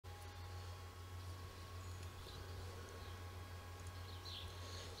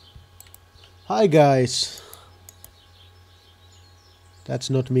Hi guys! That's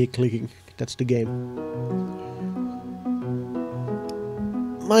not me clicking, that's the game.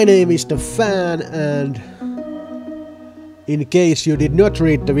 My name is the Phann, and in case you did not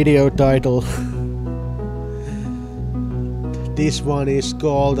read the video title, this one is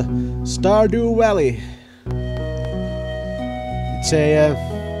called Stardew Valley. It's a...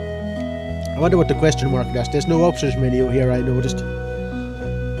 I wonder what the question mark does. There's no options menu here, I noticed.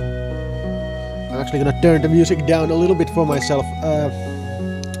 I'm actually gonna turn the music down a little bit for myself.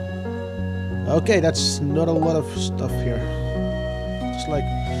 Okay, that's not a lot of stuff here. Just like...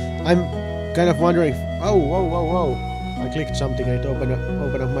 I'm kind of wondering... Oh, whoa, whoa, whoa. I clicked something and it opened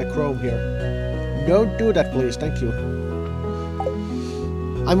up my Chrome here. Don't do that, please. Thank you.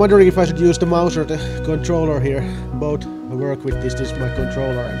 I'm wondering if I should use the mouse or the controller here. Both work with this. This is my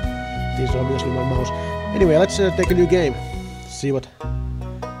controller and this is obviously my mouse. Anyway, let's take a new game. See what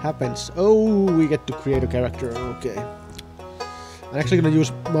happens. Oh, we get to create a character. Okay. I'm actually gonna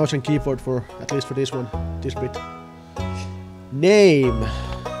use mouse and keyboard for at least for this one. This bit. Name.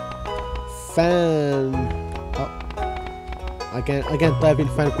 Phann. Oh. I can't type in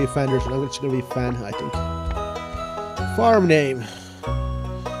Phann P Fanders, so I'm just gonna be Phann, I think. Farm name.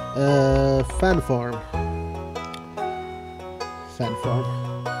 Phann Farm. Phann Farm.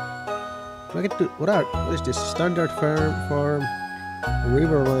 Do I get to... What is this? Standard farm,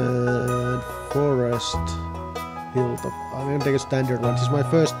 Riverland, Forest, Hilltop. I'm gonna take a standard one. This is my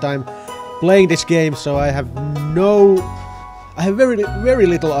first time playing this game, so I have very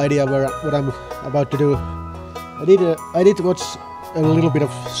little idea what I'm about to do. I did watch a little bit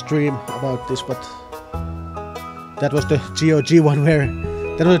of stream about this, but that was the GOG one where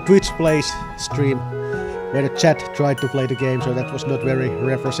that was a Twitch Plays stream where the chat tried to play the game, so that was not very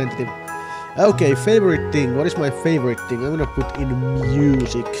representative. Okay, favorite thing. What is my favorite thing? I'm gonna put in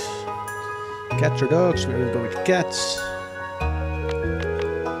music. Cats or dogs? We're gonna go with cats.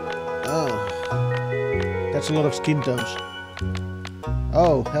 Oh, that's a lot of skin tones.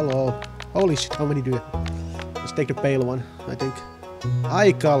 Oh, hello. Holy shit, how many do you... Let's take the pale one, I think.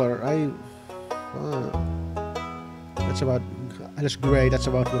 Eye color, that's about... That's grey, that's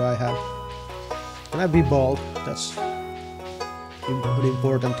about what I have. Can I be bald? That's... an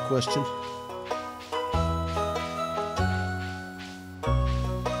important question.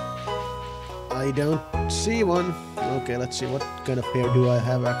 I don't see one. Okay, let's see, what kind of hair do I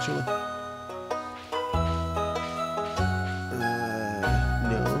have actually?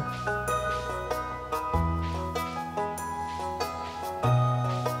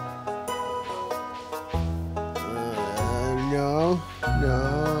 No.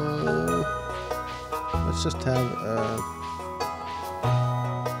 No. Let's just have,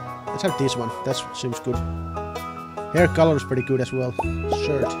 let's have this one. That seems good. Hair color is pretty good as well.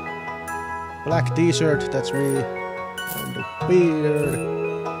 Shirt. Black t-shirt, that's me. And the beard.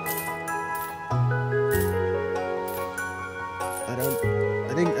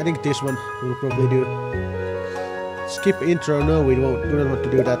 I think this one will probably do. Skip intro, no, we won't. Do not want to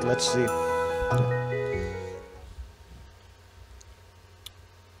do that. Let's see.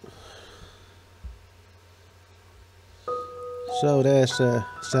 So there's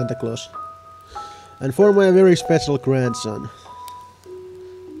Santa Claus. And for my very special grandson.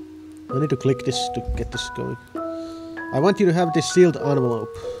 I need to click this to get this going. I want you to have this sealed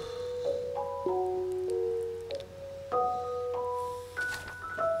envelope.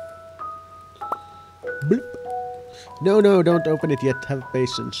 Bloop. No, don't open it yet. Have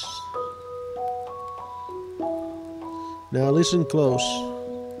patience. Now listen close.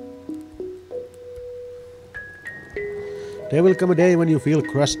 There will come a day when you feel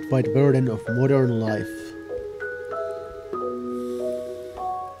crushed by the burden of modern life.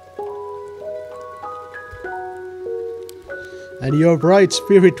 And your bright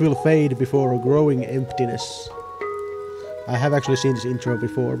spirit will fade before a growing emptiness. I have actually seen this intro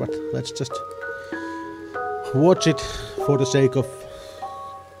before, but let's just watch it for the sake of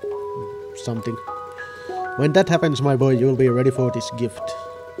something. When that happens, my boy, you'll be ready for this gift.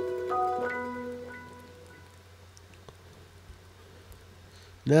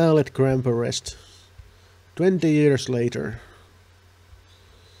 Now let Grandpa rest. 20 years later.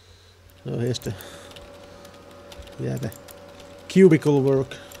 Oh, here's the... Yeah, the cubicle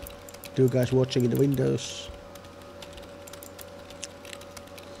work. Two guys watching in the windows.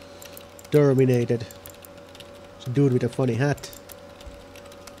 Terminated. It's a dude with a funny hat.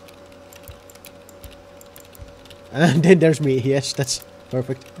 And then there's me. Yes, that's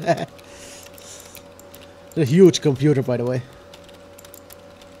perfect. It's a huge computer, by the way.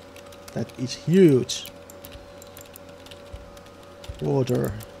 That is huge.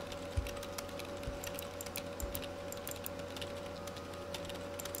 Water.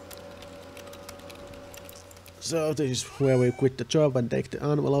 So this is where we quit the job and take the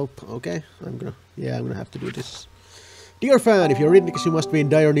envelope. Okay, I'm gonna have to do this. Dear fan, if you're reading this, you must be in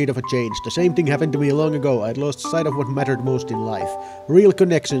dire need of a change. The same thing happened to me long ago. I'd lost sight of what mattered most in life. Real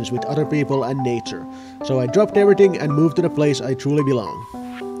connections with other people and nature. So I dropped everything and moved to the place I truly belong.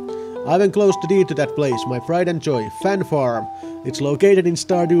 I've enclosed the deed to that place, my pride and joy, Phann Farm. It's located in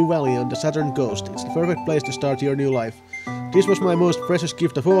Stardew Valley on the southern coast. It's the perfect place to start your new life. This was my most precious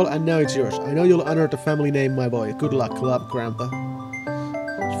gift of all, and now it's yours. I know you'll honor the family name, my boy. Good luck, love, Grandpa.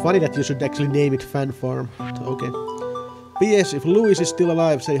 It's funny that you should actually name it Phann Farm. Okay. P.S. If Louis is still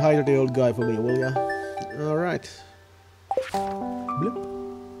alive, say hi to the old guy for me, will ya? Alright. Bloop.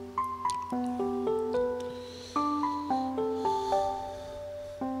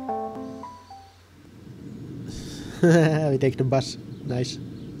 We take the bus. Nice.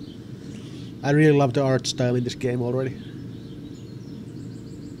 I really love the art style in this game already.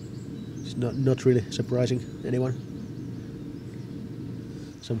 It's not really surprising anyone.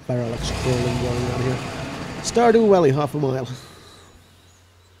 Some parallax scrolling going on here. Stardew Valley, half a mile.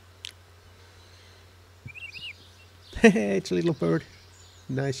 It's a little bird.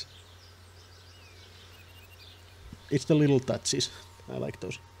 Nice. It's the little touches. I like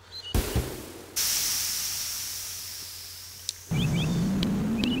those.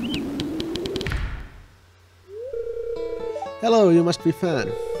 Hello, you must be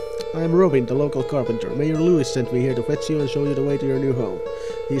Phann. I am Robin, the local carpenter. Mayor Louis sent me here to fetch you and show you the way to your new home.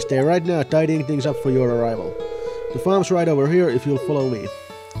 He's there right now, tidying things up for your arrival. The farm's right over here if you'll follow me.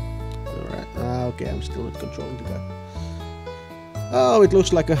 Alright, okay, I'm still not controlling the guy. Oh, it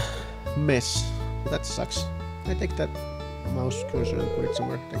looks like a mess. That sucks. I take that mouse cursor and put it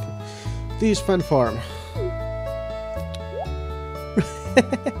somewhere. Thank you. This is Phann Farm.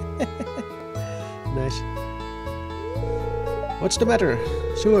 Nice. What's the matter?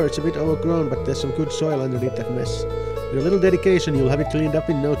 Sure, it's a bit overgrown, but there's some good soil underneath that mess. With a little dedication, you'll have it cleaned up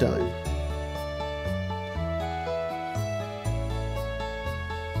in no time.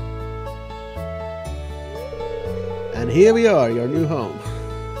 And here we are, your new home.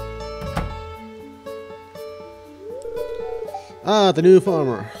 Ah, the new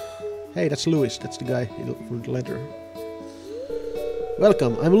farmer. Hey, that's Louis. That's the guy from the letter.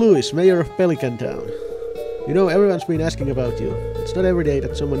 Welcome, I'm Louis, mayor of Pelican Town. You know, everyone's been asking about you. It's not every day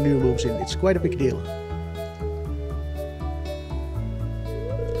that someone new moves in. It's quite a big deal.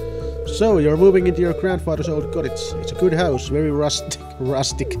 So, you're moving into your grandfather's old cottage. It's a good house, very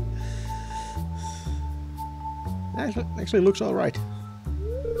rustic. Actually looks alright.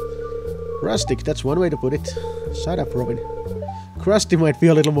 Rustic, that's one way to put it. Shut up, Robin. Crusty might be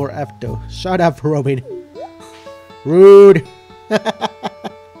a little more apt though. Shut up, Robin. Rude.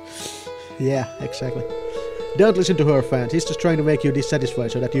 Yeah, exactly. Don't listen to her, fans. He's just trying to make you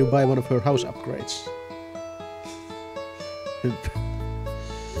dissatisfied so that you buy one of her house upgrades.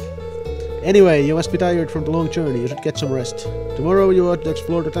 Anyway, you must be tired from the long journey. You should get some rest. Tomorrow you ought to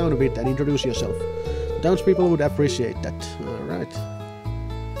explore the town a bit and introduce yourself. The townspeople would appreciate that. Alright.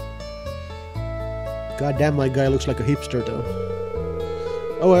 God damn, my guy looks like a hipster though.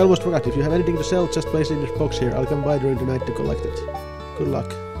 Oh, I almost forgot. If you have anything to sell, just place it in this box here. I'll come by during the night to collect it. Good luck.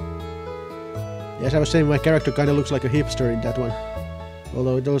 Yes, I was saying my character kinda looks like a hipster in that one.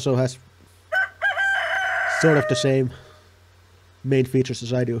 Although it also has sort of the same main features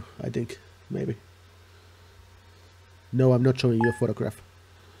as I do, I think. Maybe. No, I'm not showing you a photograph.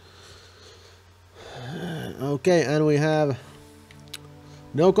 Okay, and we have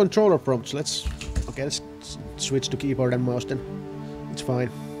no controller prompts. Let's switch to keyboard and mouse then. It's fine.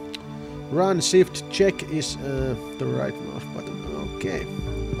 Run, shift, check is the right mouse button. Okay.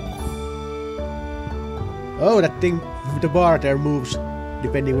 Oh, that thing with the bar there moves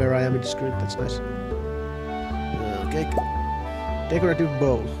depending where I am in the screen. That's nice. Okay. Decorative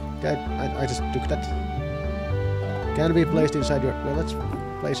bowl. I just took that. Can be placed inside your... Well, let's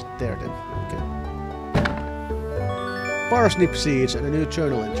place it there then. Okay. Parsnip seeds and a new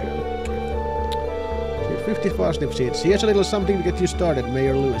journal entry. Okay. 50 parsnip seeds. Here's a little something to get you started,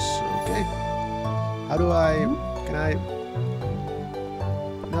 Mayor Louis. Okay. How do I... Can I...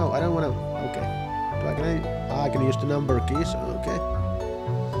 No, I don't want to... Okay. I can use the number keys. Okay.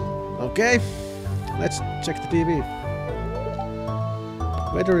 Okay. Let's check the TV.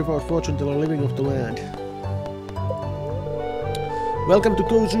 Weather report, fortune teller, living off the land. Welcome to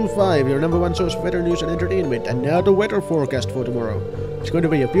Go-Zoo 5, your #1 source of weather news and entertainment. And now the weather forecast for tomorrow. It's going to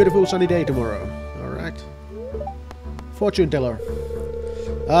be a beautiful sunny day tomorrow. Alright. Fortune teller.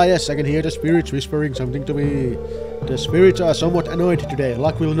 Ah yes, I can hear the spirits whispering something to me. The spirits are somewhat annoyed today.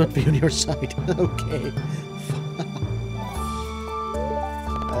 Luck will not be on your side. Okay.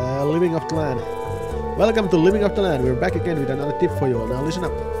 Living off the land. Welcome to Living Off the Land. We're back again with another tip for you all. Now listen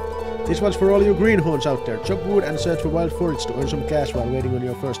up. This one's for all you greenhorns out there. Chop wood and search for wild forage to earn some cash while waiting on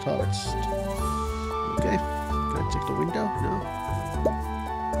your first harvest. Okay. Can I check the window? No.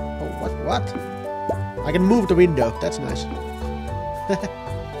 Oh, what? I can move the window. That's nice.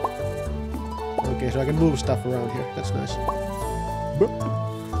 Okay, so I can move stuff around here. That's nice.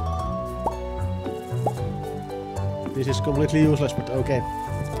 This is completely useless, but okay.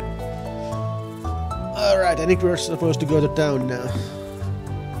 Alright, I think we're supposed to go to town now.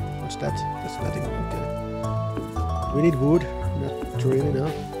 What's that? That's nothing. Okay. Do we need wood? Not really, no.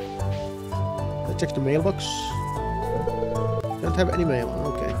 Let's check the mailbox. Don't have any mail.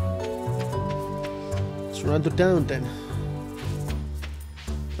 Okay. Let's run to town then.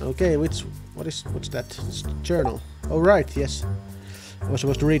 Okay, what's that? It's a journal. Oh right, yes. I was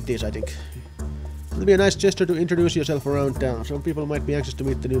supposed to read these, I think. It'll be a nice gesture to introduce yourself around town. Some people might be anxious to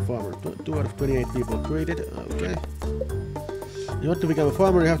meet the new farmer. 2 out of 28 people greeted. Okay. You want to become a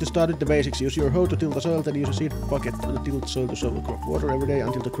farmer, you have to start with the basics. Use your hoe to till the soil, then use a seed bucket on the tilled soil to sow the crop. Water every day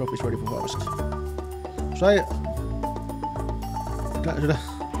until the crop is ready for harvest. So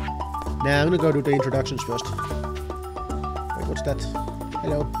Nah, I'm gonna go do the introductions first. Wait, what's that?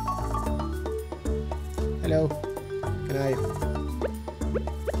 Hello. Hello. Can I...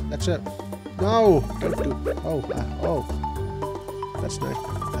 That's a... No! Don't do... Oh, oh. That's nice.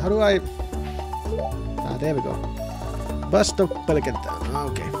 How do I... Ah, there we go. Bus stop Pelican Town.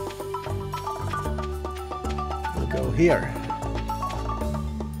 Okay. We'll go here.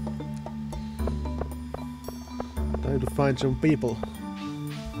 Time to find some people.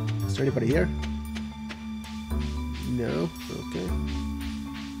 Is there anybody here? No. Okay.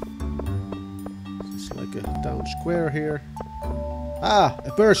 It's like a town square here. Ah!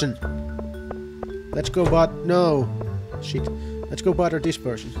 A person! Let's go no! Shit. Let's go bother this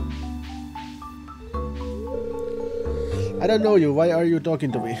person. I don't know you. Why are you talking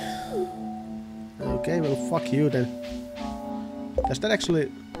to me? Okay, well fuck you then. Does that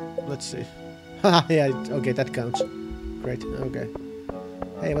actually... Let's see. Haha, yeah, okay, that counts. Great, okay.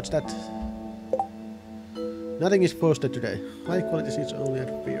 Hey, what's that? Nothing is posted today. High quality seeds only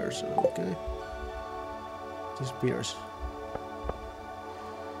at beers. Okay. These beers.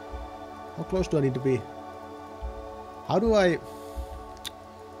 How close do I need to be? How do I...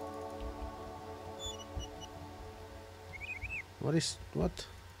 What?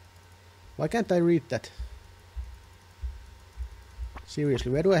 Why can't I read that?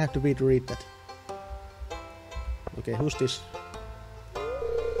 Seriously, where do I have to be to read that? Okay, who's this?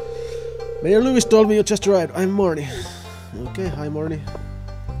 Mayor Lewis told me you just arrived. I'm Marnie. Okay, hi Marnie.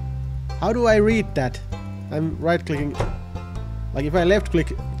 How do I read that? I'm right-clicking. Like if I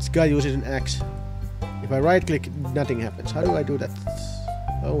left-click, this guy uses an axe. If I right-click, nothing happens. How do I do that?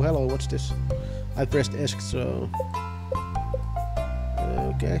 Oh, hello, what's this? I pressed ESC, so...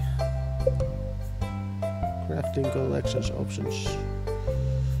 Okay. Crafting collections options.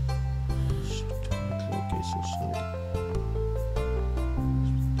 Locations.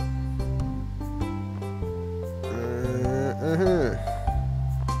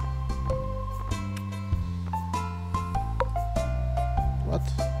 What?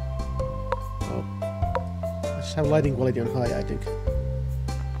 Oh. Let's have lighting quality on high, I think.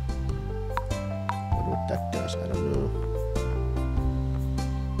 Wonder what that does, I don't know.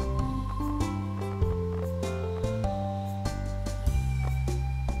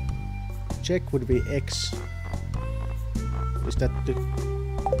 Check would be X. Is that the...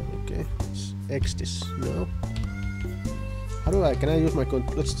 Okay, it's X this. No. How do I... Can I use my...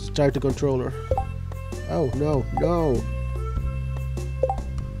 Let's try the controller. Oh, no, no.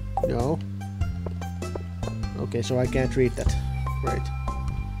 No. Okay, so I can't read that. Great.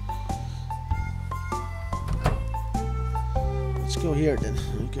 Let's go here then.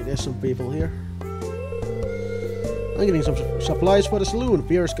 Okay, there's some people here. I'm getting some supplies for the saloon.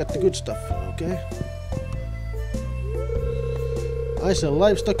 Pierre's got the good stuff. Okay. I sell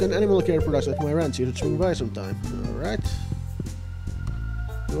livestock and animal care products at my ranch. You should swing by sometime. Alright.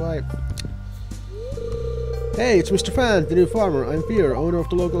 Do I... Hey, it's Mr. Phann, the new farmer. I'm Pierre, owner of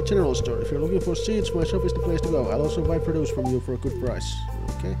the local general store. If you're looking for seeds, my shop is the place to go. I'll also buy produce from you for a good price.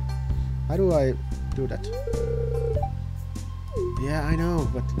 Okay. How do I do that? Yeah, I know,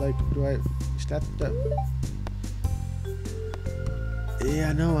 but like, do I... Is that the...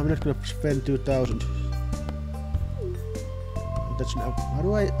 Yeah, no, I'm not gonna spend 2,000. That's now. How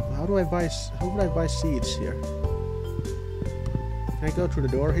would I buy seeds here? Can I go through the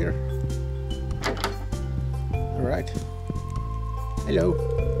door here? Alright. Hello.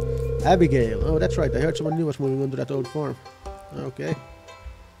 Abigail. Oh, that's right. I heard someone new was moving on to that old farm. Okay.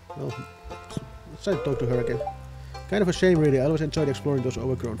 Well, let's try to talk to her again. Kind of a shame, really. I always enjoyed exploring those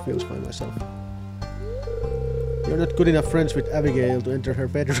overgrown fields by myself. You're not good enough friends with Abigail to enter her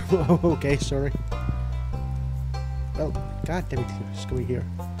bedroom. Oh, okay, sorry. Well, god damn it, she's coming here.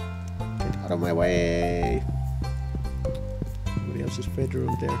 Get out of my way! Somebody else's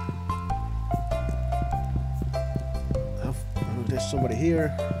bedroom there. Oh, there's somebody here.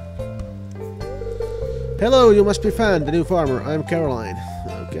 Hello, you must be Phann, the new farmer. I'm Caroline.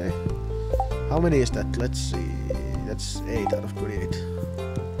 Okay. How many is that? Let's see. That's 8 out of 28.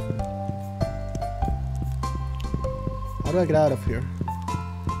 How do I get out of here?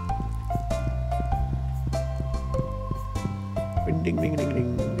 Ding ding ding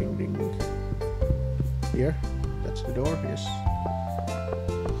ding ding ding ding. Here? That's the door, yes.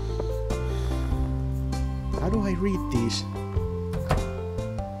 How do I read these?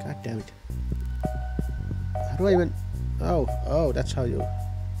 God damn it. How do I even... Oh, that's how you...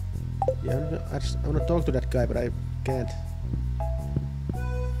 Yeah, I want to talk to that guy, but I can't.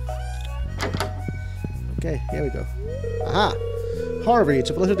 Okay, here we go. Aha! Harvey, it's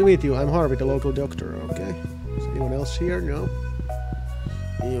a pleasure to meet you. I'm Harvey, the local doctor, okay? Is anyone else here? No?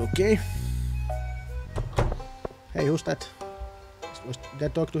 Okay. Hey, who's that? Did I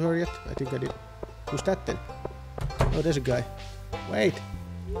talk to her yet? I think I did. Who's that then? Oh, there's a guy. Wait!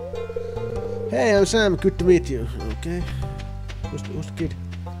 Hey, I'm Sam. Good to meet you. Okay. Who's the kid?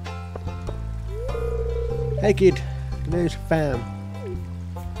 Hey kid, the name's Phann.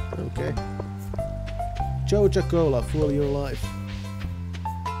 Okay. Joja Cola, fuel your life.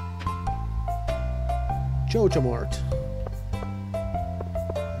 Joja Mart.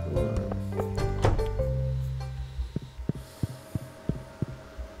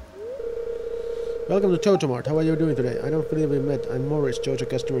 Welcome to Joja Mart. How are you doing today? I don't believe we met. I'm Morris, Joja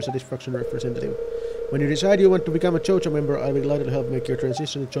Customer Satisfaction Representative. When you decide you want to become a Joja member, I'll be delighted to help make your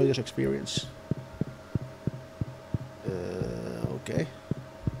transition a joyous experience. Okay.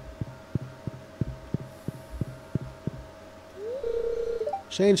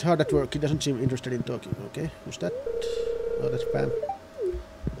 Shane's hard at work. He doesn't seem interested in talking. Okay. Who's that? Oh, that's Pam.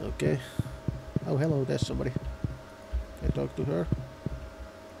 Okay. Oh, hello. There's somebody. Can I talk to her?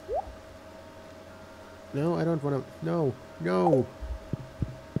 No, I don't want to... No. No!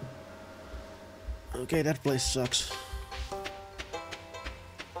 Okay, that place sucks.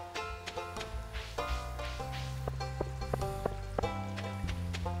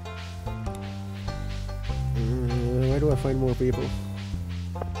 Where do I find more people?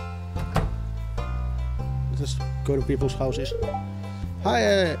 Let's just go to people's houses.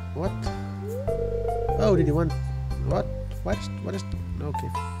 Hi, what? Oh, did you want... What? What is...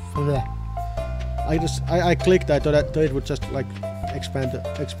 Okay. I clicked, I thought it would just like expand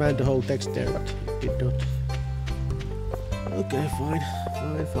the whole text there, but it did not. Okay, fine.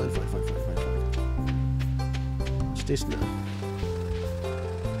 What's this now?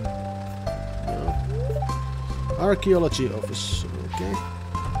 No. Archaeology office. Okay.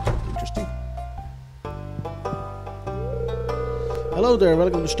 Interesting. Hello there,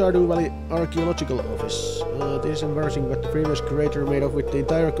 welcome to Stardew Valley Archaeological Office. This is embarrassing, but the previous curator made off with the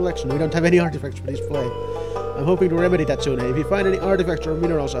entire collection. We don't have any artifacts for display. I'm hoping to remedy that soon. If you find any artifacts or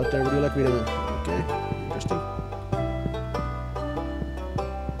minerals out there, will you let me know? Okay, interesting.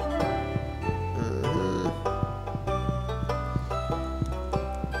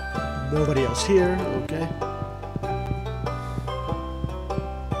 Nobody else here, okay.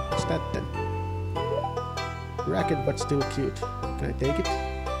 What's that then? Racket, but still cute. Can I take it?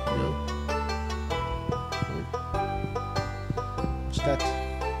 No. What's that?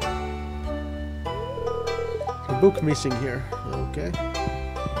 A book missing here. Okay.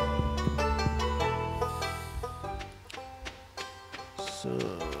 So...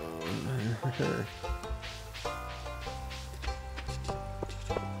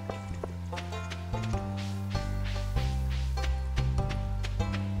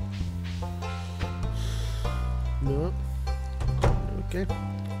 No. Okay.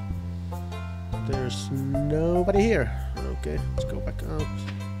 There's nobody here. Okay, let's go back out.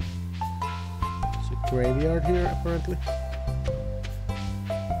 There's a graveyard here, apparently.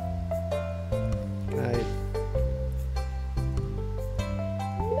 Okay.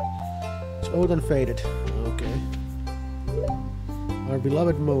 It's old and faded. Okay. Our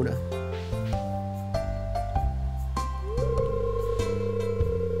beloved Mona.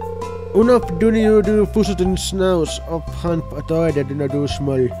 Unabduniudu fusutin snaus ophan patoidedina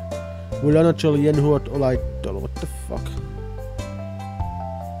dusmal. Mulanachol yenhuot olaitol. What the fuck?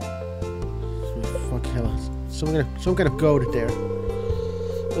 Fuck hell. Some kind of code there.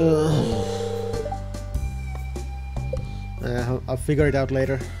 I'll figure it out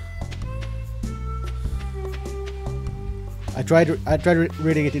later. I tried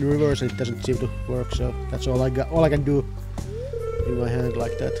reading it in reverse and it doesn't seem to work, so that's all I got. All I can do in my hand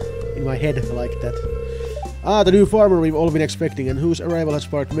like that, in my head like that. Ah, the new farmer we've all been expecting and whose arrival has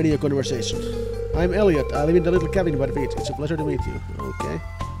sparked many a conversation. I'm Elliot. I live in the little cabin by the beach. It's a pleasure to meet you. Okay.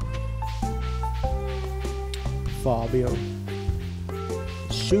 Fabio.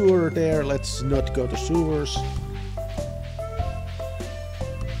 Sewer there. Let's not go to sewers.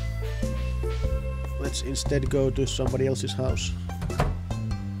 Let's instead go to somebody else's house.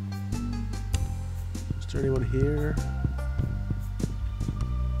 Is there anyone here?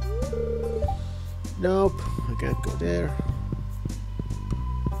 Nope, I can't go there.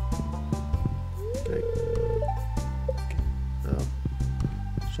 Okay. No.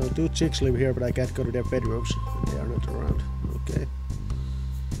 So 2 chicks live here, but I can't go to their bedrooms. And they are not around. Okay.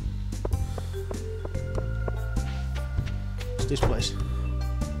 What's this place?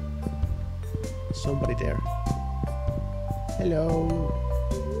 Somebody there. Hello.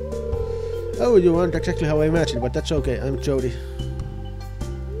 Oh, you aren't exactly how I imagined, but that's okay. I'm Jody.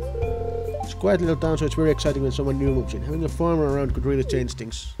 It's a quiet little town, so it's very exciting when someone new moves in. Having a farmer around could really change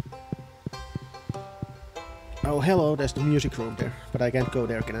things. Oh, hello. There's the music room there, but I can't go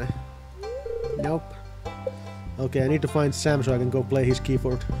there, can I? Nope. Okay, I need to find Sam so I can go play his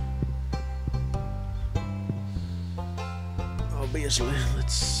keyboard. Obviously,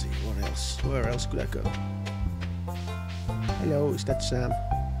 let's see. What else? Where else could I go? Hello, is that Sam?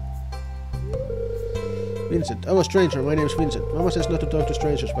 Vincent. Oh, a stranger. My name's Vincent. Mama says not to talk to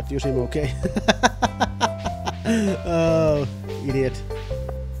strangers, but you seem okay. Oh, idiot.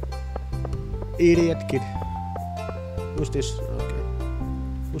 Idiot kid. Who's this? Okay.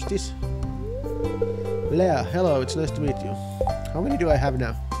 Who's this? Leah. Hello, it's nice to meet you. How many do I have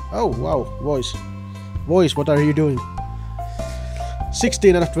now? Oh, wow. Voice. Voice, what are you doing?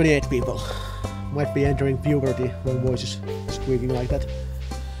 16 out of 28 people. Might be entering puberty when voice is squeaking like that.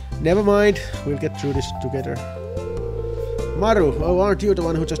 Never mind, we'll get through this together. Maru, oh, aren't you the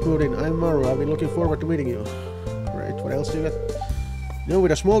one who just moved in? I'm Maru, I've been looking forward to meeting you. Great, what else do you got? You know,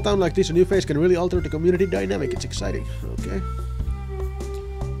 with a small town like this, a new face can really alter the community dynamic. It's exciting. Okay.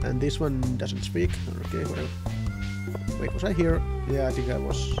 And this one doesn't speak. Okay, whatever. Wait, was I here? Yeah, I think I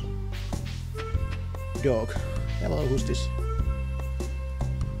was. Dog. Hello, who's this?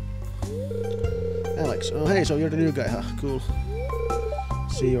 Alex. Oh, hey, so you're the new guy, huh? Cool.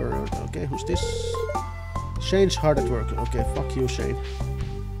 See you around. Okay, who's this? Shane's hard at work. Okay, fuck you, Shane.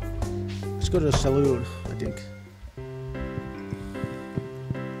 Let's go to the saloon, I think.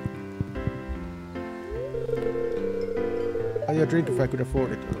 I'll get a drink if I could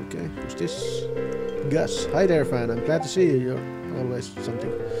afford it. Okay, who's this? Gus. Hi there, phann. I'm glad to see you. You're always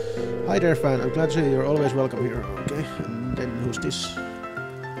something. Hi there, phann. I'm glad to see you. You're always welcome here. Okay, and then who's this?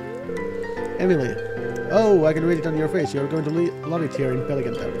 Emily. Oh, I can read it on your face. You're going to love it here in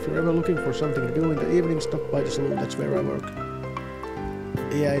Pelican Town. If you're ever looking for something to do in the evening, stop by the saloon. That's where I work.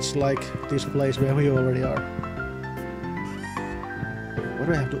 Yeah, it's like this place where we already are. Why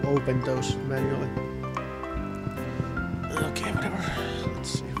do I have to open those manually? Okay, whatever. Let's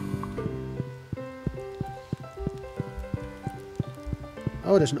see.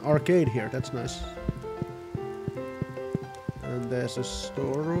 Oh, there's an arcade here. That's nice. And there's a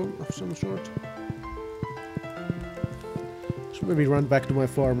storeroom of some sort. Maybe run back to my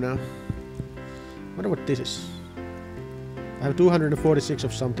farm now. Wonder what this is. I have 246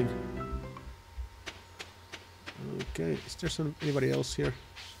 of something. Okay, is there anybody else here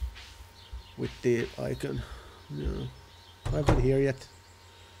with the icon? No, I haven't been here yet.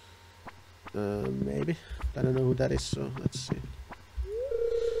 Maybe. I don't know who that is, so let's see.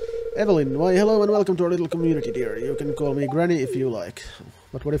 Evelyn, why hello and welcome to our little community, dear. You can call me Granny if you like.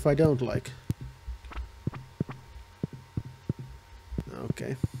 But what if I don't like?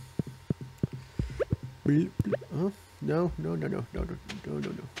 Okay. Oh, no.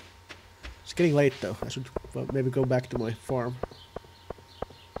 It's getting late though. I should maybe go back to my farm.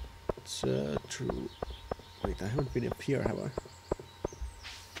 It's true. Wait, I haven't been up here, have I?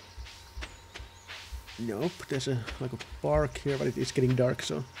 Nope. There's like a park here, but it is getting dark,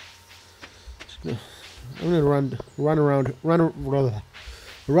 so I'm gonna run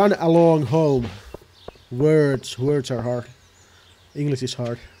along home. Words are hard. English is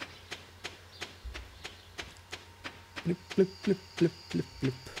hard. Blip, blip, blip, blip, blip,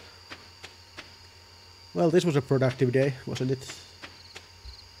 blip. Well, this was a productive day, wasn't it?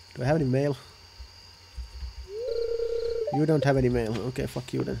 Do I have any mail? You don't have any mail. Okay,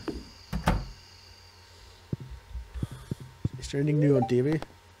 fuck you then. Is there anything new on TV?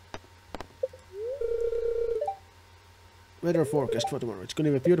 Weather forecast for tomorrow. It's gonna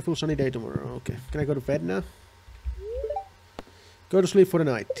be a beautiful sunny day tomorrow. Okay. Can I go to bed now? Go to sleep for the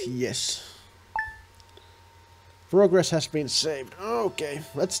night. Yes. Progress has been saved. Okay,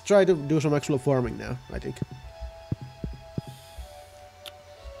 let's try to do some actual farming now, I think.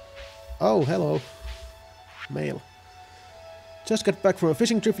 Oh, hello. Mail. Just got back from a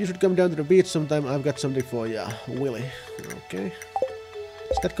fishing trip. You should come down to the beach sometime. I've got something for ya. Willie. Okay.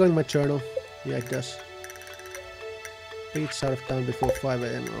 Is that going in my journal? Yeah, it does. Beach out of town before 5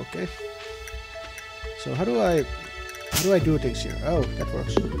 AM. Okay. So how do I do things here? Oh, that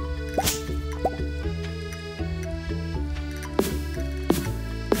works.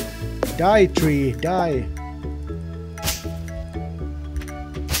 Die, tree, die.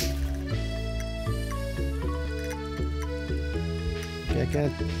 Okay, I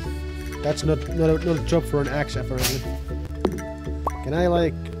can't. That's not a job for an axe, apparently. Can I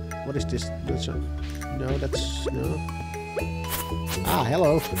like? What is this? That's a, no, that's no. Ah,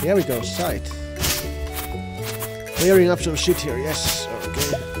 hello. Here we go. Sight. Clearing up some shit here. Yes.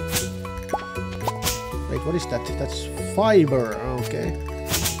 Okay. Wait, what is that? That's fiber. Okay.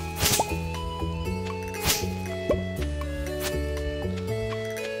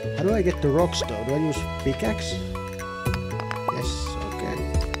 How do I get the rocks though? Do I use pickaxe? Yes, okay.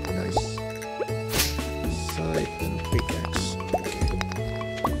 Nice. Scythe and pickaxe. Okay.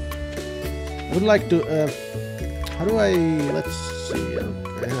 I would like to, how do I, let's see, I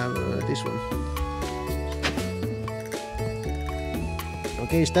have this one.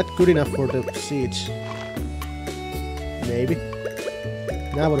 Okay, is that good enough for the seeds? Maybe.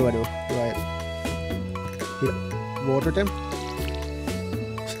 Now what do I do? Do I hit water them?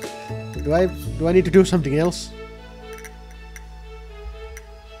 Do I need to do something else?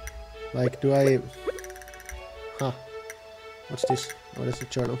 Like, do I... Huh. What's this? Oh, that's a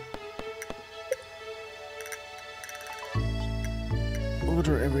journal.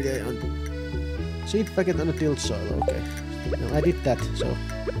 Water every day on... Seed packet on a tilled soil, okay. No, I did that, so...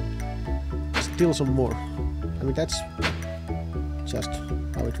 Still some more. I mean, that's... just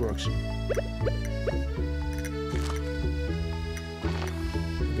how it works.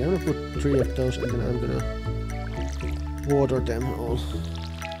 Okay, I'm gonna put 3 of those and then I'm gonna water them all.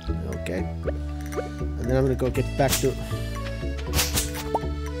 Okay. And then I'm gonna go get back to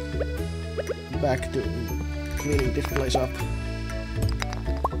cleaning this place up.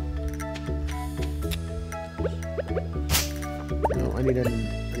 No, I need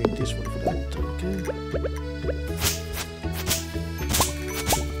this one for that. Okay.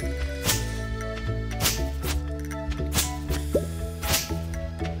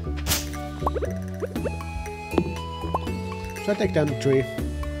 So I take down the tree.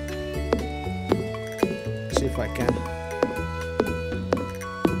 See if I can.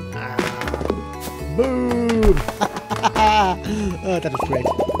 Ah. Boom! Oh, that was great.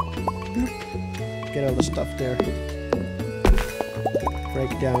 Get all the stuff there.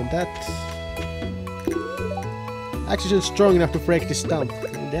 Break down that. Axe isn't strong enough to break this stump.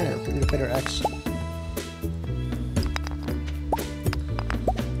 Damn, I need a better axe.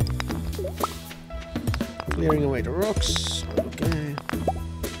 Clearing away the rocks. Okay.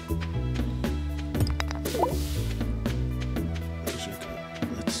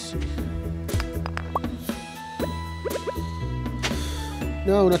 Let's see.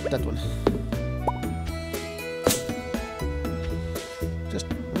 No, not that one. Just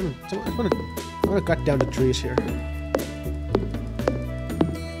I wanna cut down the trees here.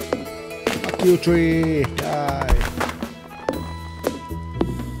 Fuck you, tree! Die!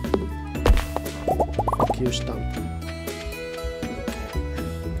 Fuck you, stump.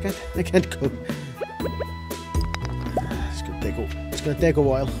 I can't go. It's gonna take a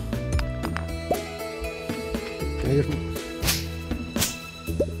while. Can I just...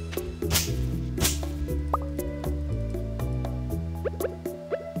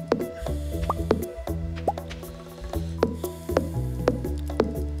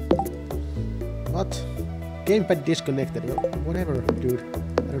 What? Gamepad disconnected. Whatever, dude.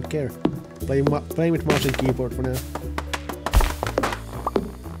 I don't care. Playing with mouse and keyboard for now.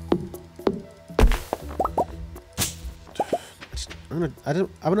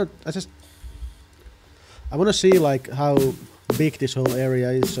 I wanna see like how big this whole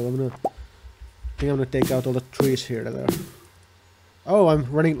area is, so I think I'm gonna take out all the trees here that are... Oh, I'm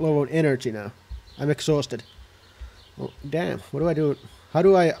running low on energy now. I'm exhausted. Oh, damn, what do I do? How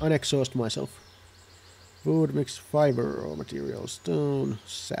do I unexhaust myself? Food, mixed fiber, raw material, stone,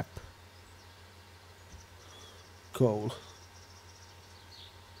 sap, coal.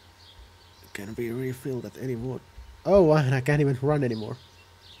 Can be refilled at any moment. Oh, I can't even run anymore.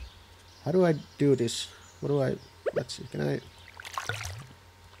 How do I do this? What do I... Let's see, can I...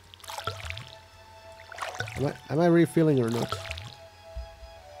 Am I refilling or not?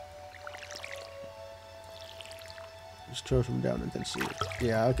 Just throw them down and then see.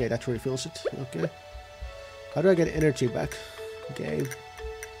 Yeah, okay, that refills it. Okay. How do I get energy back? Okay.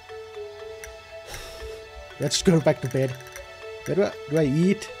 Let's go back to bed. Where do I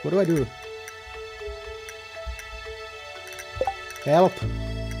eat? What do I do? Help!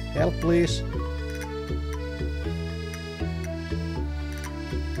 Help, please!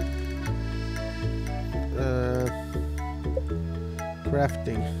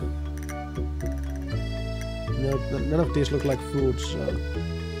 Crafting. No, none of these look like food, so...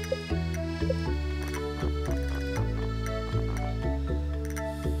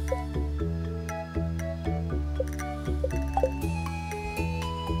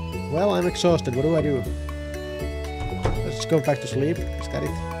 Well, I'm exhausted. What do I do? Let's go back to sleep. Is that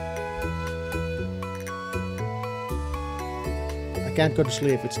it? I can't go to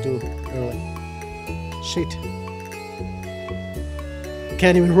sleep. It's too early. Shit.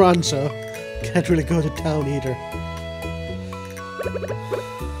 Can't even run, so can't really go to town either.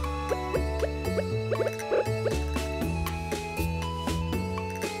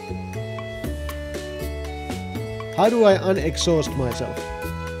 How do I unexhaust myself?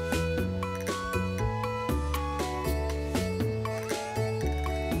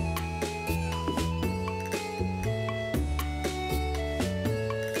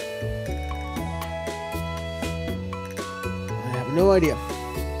 No idea.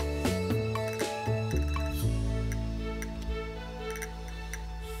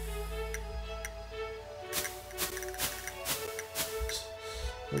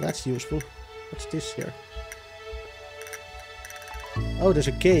 Well, that's useful. What's this here? Oh, there's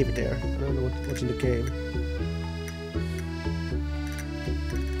a cave there. I don't know what's in the cave.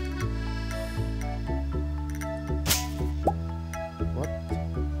 What?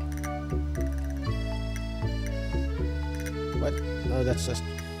 Oh, that's just...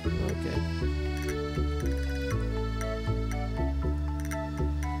 okay.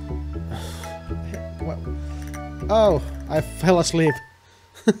 What? Oh, I fell asleep.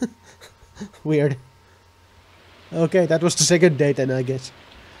 Weird. Okay, that was the second day then, I guess.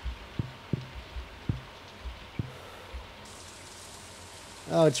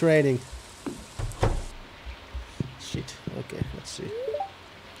 Oh, it's raining. Shit. Okay, let's see.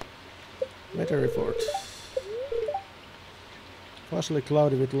 Weather report. Partially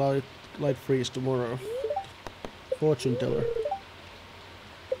cloudy with light freeze tomorrow. Fortune teller.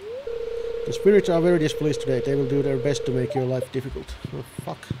 The spirits are very displeased today. They will do their best to make your life difficult. Oh,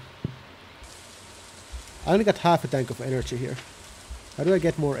 fuck. I only got half a tank of energy here. How do I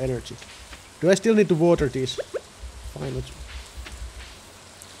get more energy? Do I still need to water these? Fine, let's...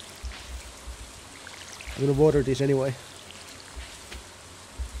 I'm gonna water these anyway.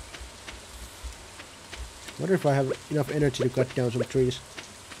 Wonder if I have enough energy to cut down some trees.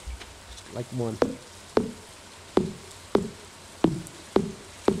 Just like one.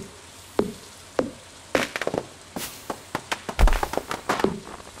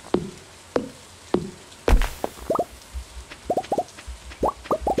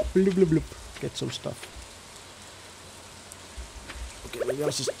 Bloop, bloop, bloop. Get some stuff. Okay, maybe I'll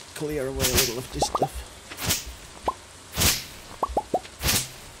just clear away a little of this stuff.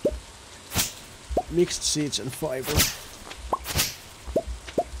 Mixed seeds and fiber.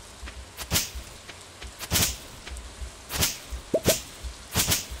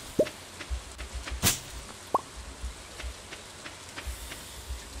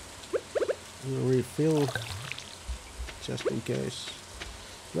 Refill just in case.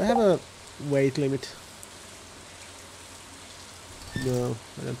 Do I have a weight limit? No,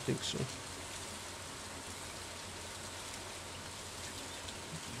 I don't think so.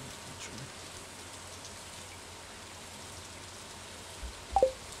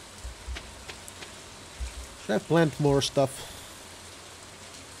 Should I plant more stuff?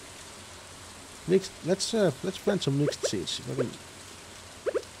 Mixed. Let's plant some mixed seeds. If I can.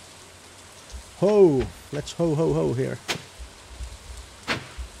 Ho! Let's ho here.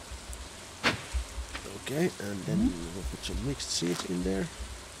 Okay, and then we'll put some mixed seeds in there.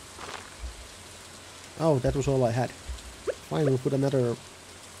 Oh, that was all I had. Fine, we'll put another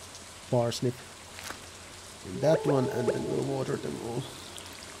parsnip in that one, and then we'll water them all.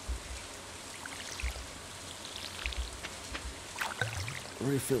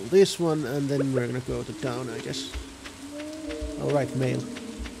 Refill this one, and then we're gonna go to town, I guess. Alright, mail.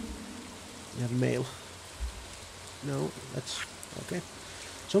 We have mail. No, that's... okay.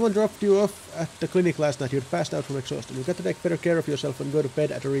 Someone dropped you off at the clinic last night. You'd passed out from exhaustion. You've got to take better care of yourself and go to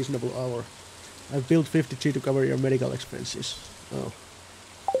bed at a reasonable hour. I've built 50G to cover your medical expenses. Oh.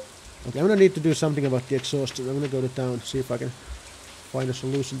 Okay, I'm gonna need to do something about the exhaustion. I'm gonna go to town, see if I can find a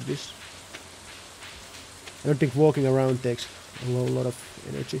solution to this. I don't think walking around takes a lot of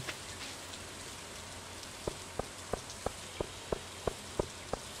energy.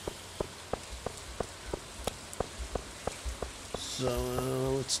 So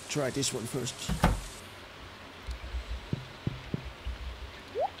let's try this one first.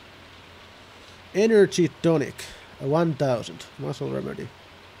 Energy tonic, 1000 muscle remedy.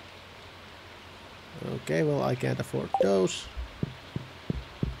 Okay, well I can't afford those.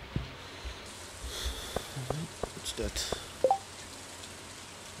 What's that?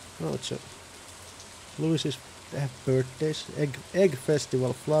 Oh, it's a Louis's. They have birthdays, egg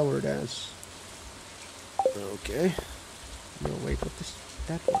festival, flower dance. Okay. No, wait, what is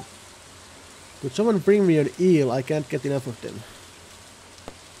that one? Could someone bring me an eel? I can't get enough of them.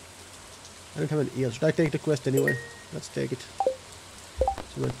 I don't have an eel. Should I take the quest anyway? Let's take it.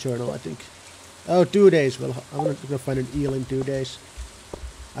 It's in my journal, I think. Oh, 2 days. Well, I'm not gonna find an eel in 2 days.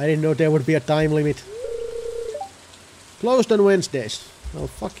 I didn't know there would be a time limit. Closed on Wednesdays. Well,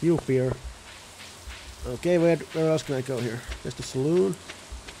 fuck you, Pierre. Okay, where else can I go here? There's the saloon.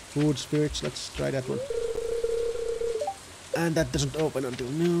 Food, spirits. Let's try that one. And that doesn't open until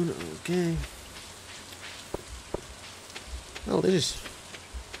noon. Okay. Well, this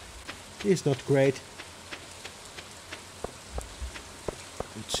is not great.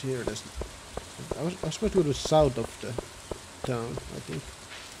 It's here. I was supposed to go to the south of the town, I think.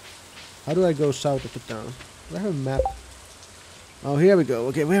 How do I go south of the town? Do I have a map? Oh, here we go.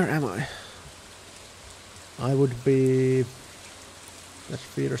 Okay, where am I? I would be... That's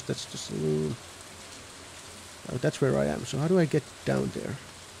Feeders, that's the saloon. Oh, that's where I am. So how do I get down there?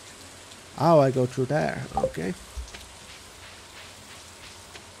 Oh, I go through there. Okay.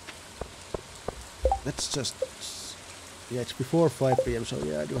 Let's just... Yeah, it's before 5 PM, so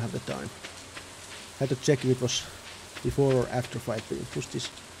yeah, I do have the time. I had to check if it was before or after 5 PM. Who's this?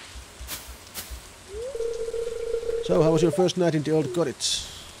 So, how was your first night in the old cottage?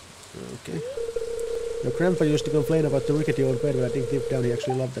 Okay. Your grandpa used to complain about the rickety old bed, but I think deep down he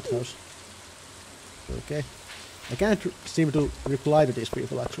actually loved that house. Okay. I can't seem to reply to these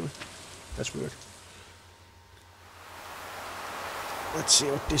people, actually. That's weird. Let's see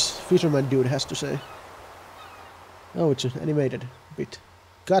what this fisherman dude has to say. Oh, it's an animated bit.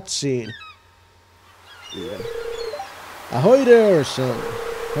 Cutscene. Yeah. Ahoy there, son.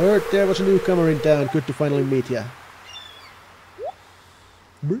 Heard there was a newcomer in town. Good to finally meet ya.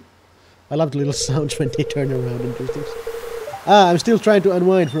 I love the little sounds when they turn around and do things. Ah, I'm still trying to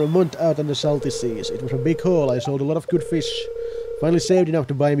unwind for a month out on the salty seas. It was a big haul. I sold a lot of good fish. Finally saved enough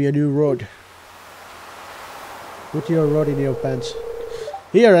to buy me a new rod. Put your rod in your pants.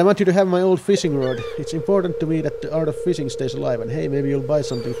 Here, I want you to have my old fishing rod. It's important to me that the art of fishing stays alive. And hey, maybe you'll buy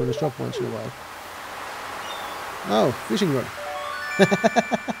something from the shop once in a while. Oh, fishing rod.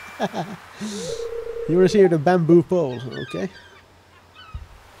 You received a bamboo pole. Okay.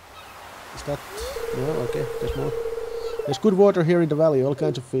 Is that... No, okay, there's more. There's good water here in the valley, all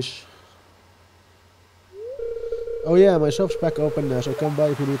kinds of fish. Oh yeah, my shop's back open now, so come by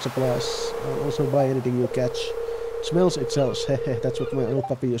if you need supplies. I'll also buy anything you catch. It smells, it sells. Hehe, that's what my old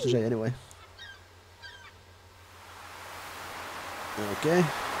puppy used to say anyway. Okay.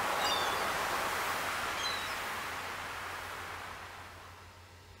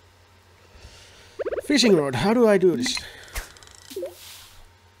 Fishing rod, how do I do this?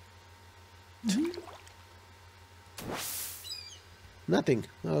 Nothing.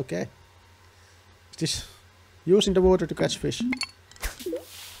 Okay. Is this using the water to catch fish?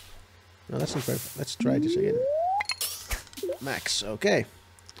 No, that's not perfect. Let's try this again. Max. Okay.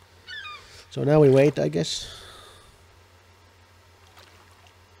 So now we wait, I guess.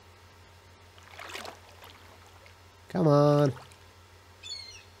 Come on.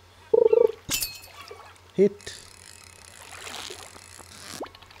 Hit.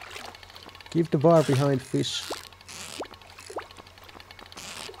 Keep the bar behind fish.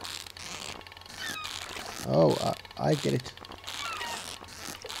 Oh, I get it.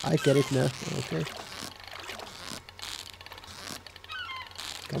 I get it now. Okay.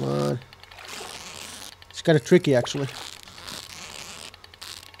 Come on. It's kind of tricky, actually.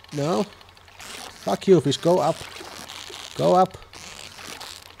 No. Fuck you, fish. Go up. Go up.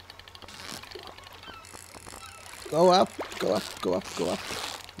 Go up. Go up. Go up. Go up.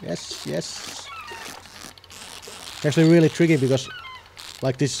 Yes, yes. It's actually really tricky because,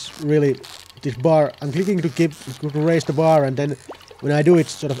 like this bar, I'm clicking to raise the bar, and then when I do it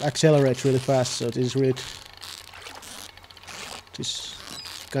sort of accelerates really fast, so this is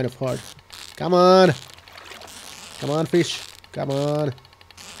kind of hard. Come on! Come on, fish! Come on!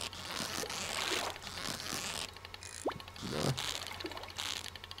 No.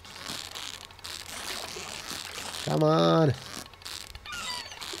 Come on.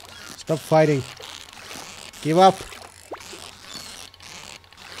 Stop fighting. Give up.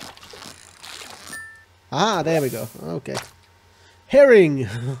 Ah, there we go. Okay. Herring!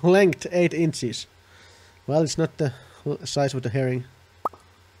 Length 8 inches. Well, it's not the size of the herring.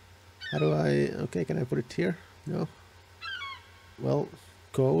 How do I... Okay, can I put it here? No. Well,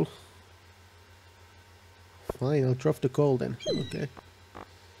 coal. Fine, I'll drop the coal then. Okay.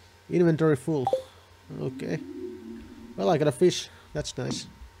 Inventory full. Okay. Well, I got a fish. That's nice.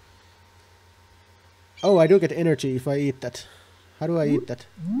 Oh, I do get energy if I eat that. How do I eat that?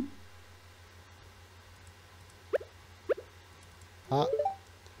 Ah.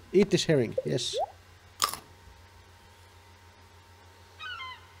 Eat this herring. Yes.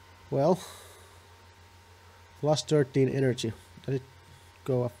 Well. Plus 13 energy. Did it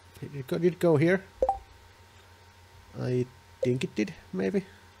go up? Did it go here? I think it did, maybe.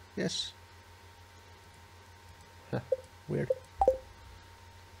 Yes. Huh, weird.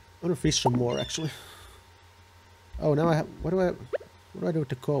 I want to fish some more, actually. Oh, now I have... What do I do with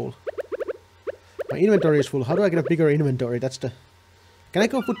the coal? My inventory is full. How do I get a bigger inventory? That's the... Can I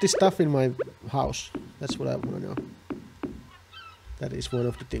go put this stuff in my house? That's what I want to know. That is one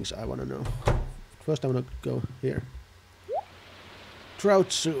of the things I want to know. First I want to go here.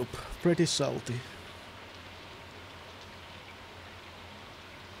 Trout soup. Pretty salty.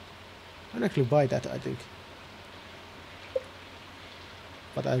 I can actually buy that, I think.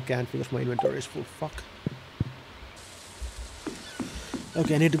 But I can't because my inventory is full. Fuck.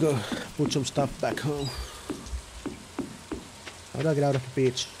 Okay, I need to go put some stuff back home. How do I get out of the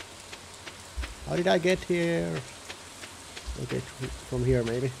beach? How did I get here? Okay, from here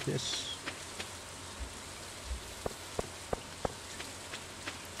maybe. Yes.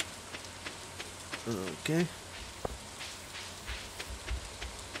 Okay.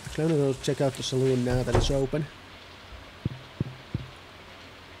 Actually, I'm gonna go check out the saloon now that it's open.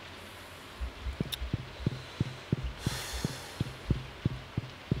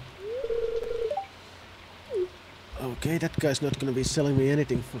 Okay, that guy's not gonna be selling me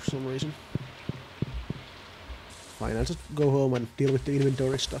anything for some reason. Fine, I'll just go home and deal with the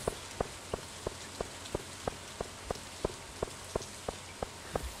inventory stuff.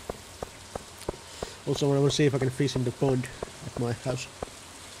 Also, I want to see if I can fish in the pond at my house.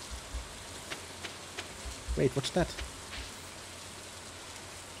 Wait, what's that?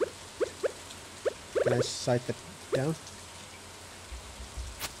 Can I sight that down?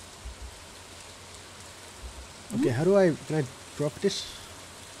 Okay, how do I... Can I drop this?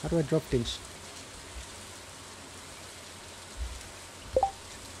 How do I drop things?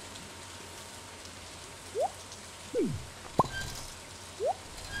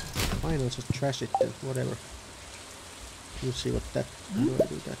 Fine, I'll just trash it then, whatever. We'll see what that... How do I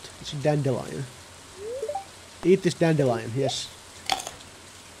do that? It's a dandelion. Eat this dandelion, yes.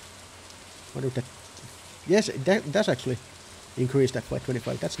 What is that? Yes, that does actually increase that by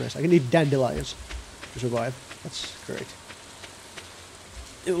 25. That's nice. I can eat dandelions to survive. That's great.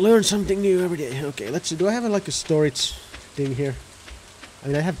 You learn something new every day. Okay, let's see. Do I have like a storage thing here? I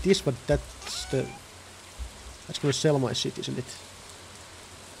mean, I have this, but that's gonna sell my shit, isn't it?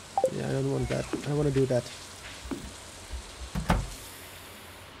 Yeah, I don't want that. I don't want to do that.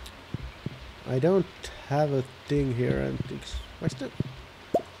 I don't have a thing here. I think.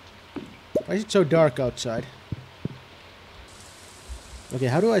 Why is it so dark outside? Okay,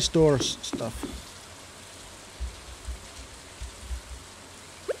 how do I store stuff?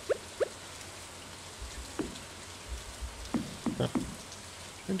 Huh.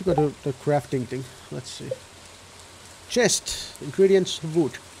 I need to go to the crafting thing. Let's see. Chest. Ingredients,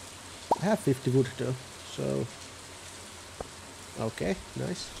 wood. I have 50 wood though, so... Okay,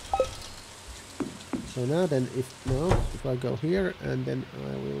 nice. So now then, if I go here, and then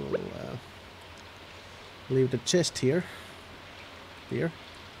I will leave the chest here. Here.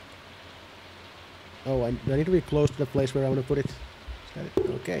 Oh, I need to be close to the place where I want to put it. Is that it?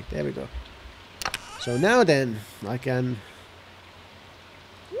 Okay, there we go. So now then, I can...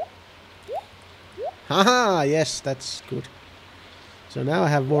 Haha, yes, that's good. So now I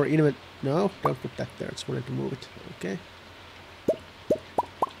have more inventory. No, don't put that there. I just wanted to move it. Okay.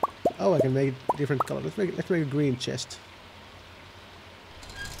 Oh, I can make it different color. Let's make a green chest.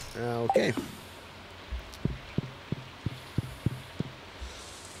 Okay.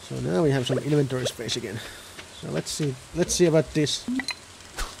 So now we have some inventory space again. So let's see about this.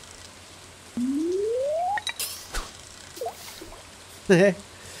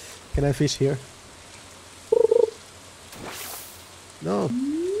 Can I fish here? No.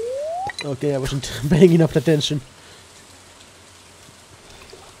 Okay, I wasn't paying enough attention.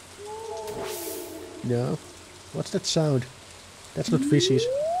 No. What's that sound? That's not fishes.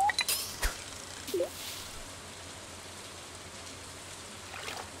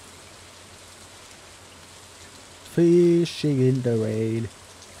 Fishing in the rain.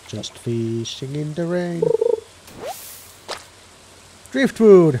 Just fishing in the rain.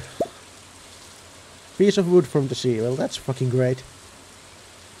 Driftwood! Piece of wood from the sea. Well, that's fucking great.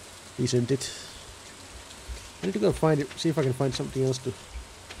 Isn't it? I need to go find it, see if I can find something else to...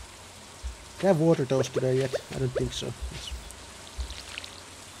 Do I have water toast today yet? I don't think so.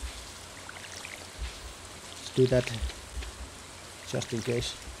 Let's do that. Just in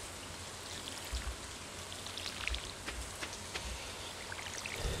case.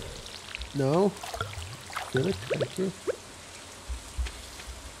 No. Fill it, thank you.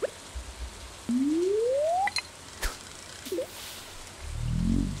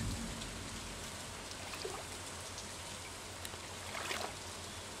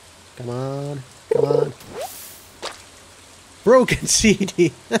 Come on, come on. Broken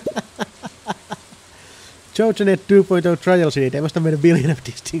CD! JoJoNet 2.0 trial CD. They must have made a billion of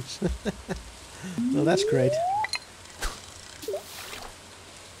these things. Well, that's great.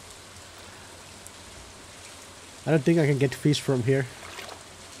 I don't think I can get fish from here.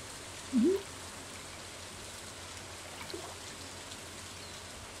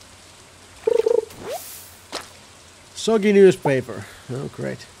 Soggy newspaper. Oh,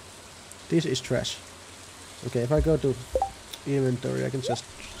 great. This is trash. Okay, if I go to inventory, I can just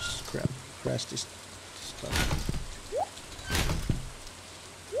crash this stuff.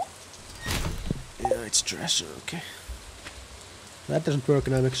 Yeah, it's trash. Okay. That doesn't work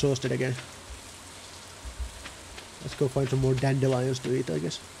and I'm exhausted again. Let's go find some more dandelions to eat, I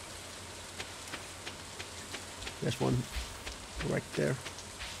guess. There's one right there.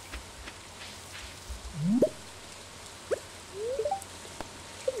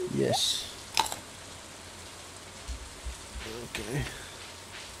 Yes. Okay.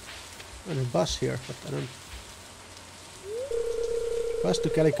 And a bus here, but I don't... Bus to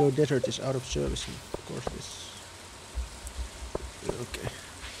Calico Desert is out of service. Of course this... Okay.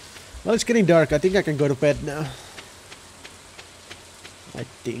 Well, it's getting dark. I think I can go to bed now. I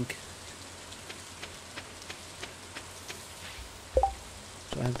think.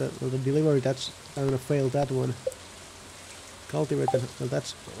 So I have the delivery, that's... I'm gonna fail that one. Cultivator, well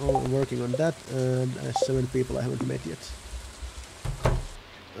that's all I'm working on that, and 7 people I haven't met yet.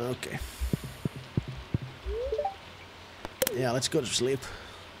 Okay. Yeah, let's go to sleep.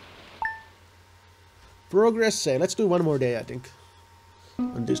 Progress save. Let's do one more day, I think.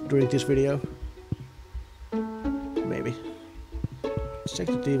 On this during this video. Maybe. Let's check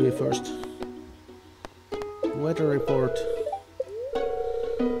the TV first. Weather report.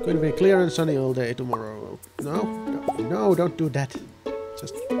 Going to be clear and sunny all day tomorrow. No, don't do that.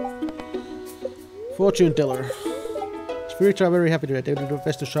 Just fortune teller. Spirits are very happy today. They will do their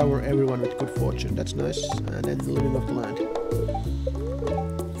best to shower everyone with good fortune. That's nice. And then the living of the land.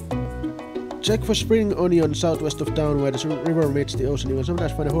 Check for spring onion southwest of town where the river meets the ocean. You will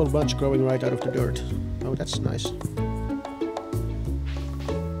sometimes find a whole bunch growing right out of the dirt. Oh, that's nice.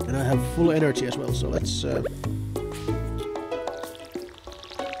 And I have full energy as well, so let's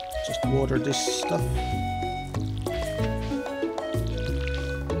just water this stuff.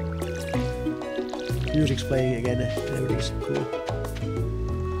 Music's playing again, everything's cool.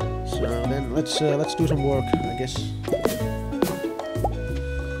 So then let's do some work, I guess.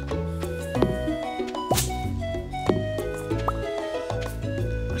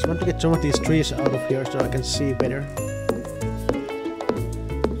 I just want to get some of these trees out of here so I can see better.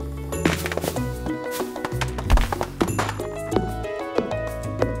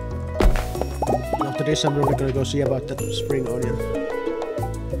 After this I'm really gonna go see about that spring onion.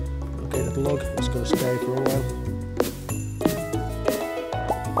 Okay, that log is gonna stay for a while.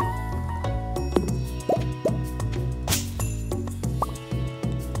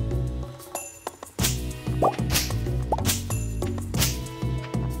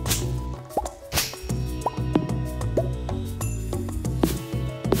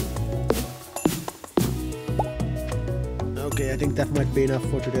 Okay, I think that might be enough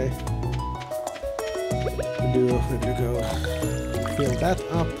for today. We're gonna go fill that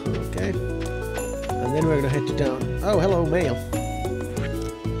up, okay. And then we're gonna head to town. Oh, hello, mail.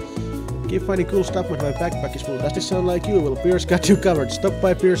 Keep finding cool stuff when my backpack is full. Does this sound like you? Well, Pierce got you covered. Stop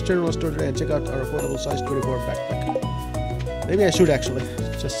by Pierce General Store today and check out our affordable size 24 backpack. Maybe I should actually,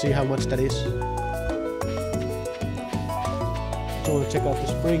 just see how much that is. I want to check out the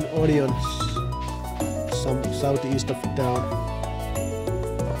spring onions, some southeast of town.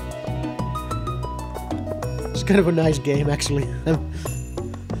 It's kind of a nice game, actually.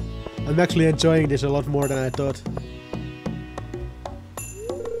 I'm I'm actually enjoying this a lot more than I thought.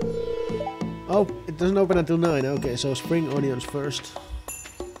 Oh, it doesn't open until 9. Okay, so spring onions first.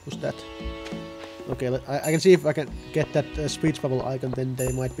 Who's that? Okay, I can see if I can get that speech bubble icon, then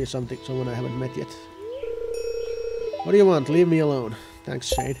there might be someone I haven't met yet. What do you want? Leave me alone. Thanks,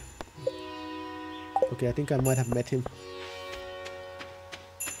 Shade. Okay, I think I might have met him.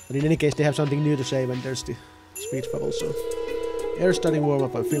 But in any case, they have something new to say when there's the speech bubble, so... Air starting warm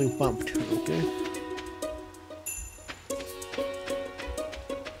up, I'm feeling pumped. Okay.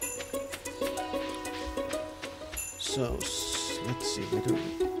 So, let's see,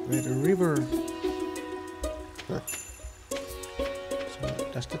 where the river... Huh. So,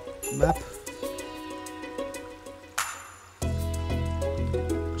 that's the map.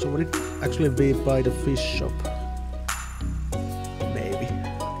 So would it actually be by the fish shop? Maybe.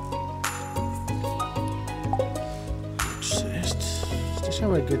 Is this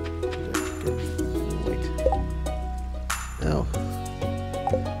how I get... Wait. No.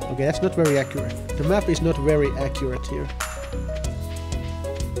 Okay, that's not very accurate. The map is not very accurate here.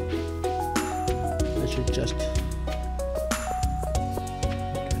 I should just...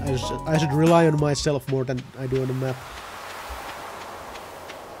 I should rely on myself more than I do on the map.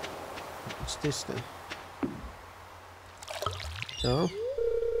 What's this then? No.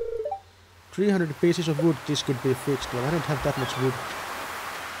 300 pieces of wood, this could be fixed. Well, I don't have that much wood.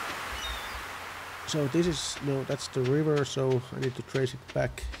 So this is... No, that's the river, so I need to trace it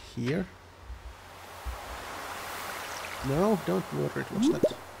back here. No, don't water it. What's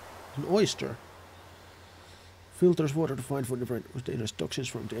that? An oyster. Filters water to find food with dangerous toxins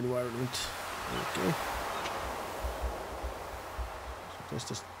from the environment. Okay. So there's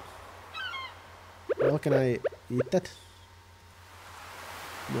this... Well, can I eat that?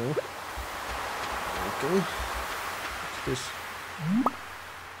 No. Okay. What's this?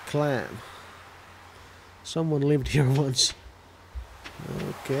 Clam. Someone lived here once.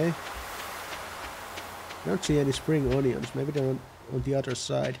 Okay. I don't see any spring onions. Maybe they're on the other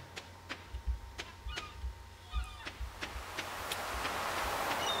side.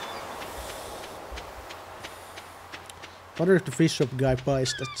 I wonder if the fish shop guy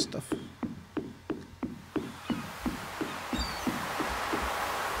buys that stuff.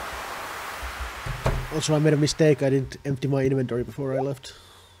 Also, I made a mistake. I didn't empty my inventory before I left.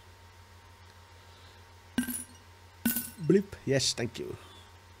 Blip. Yes, thank you.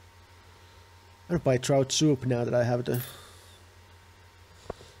 I'll buy trout soup now that I have the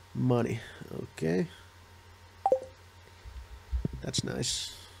money. Okay. That's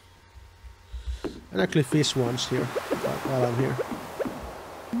nice. And actually fish once here while I'm here.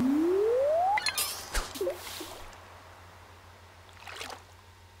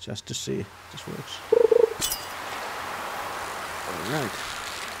 Just to see if this works. Alright.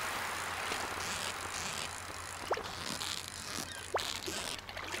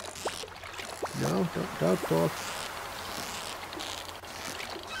 No, don't fall.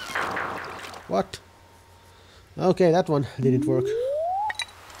 What? Okay, that one didn't work.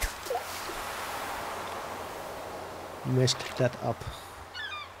 Messed that up.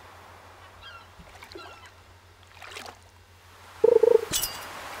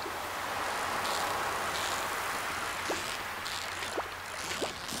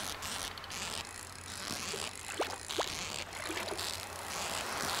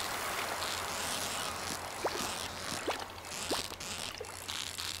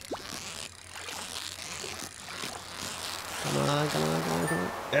 Come on.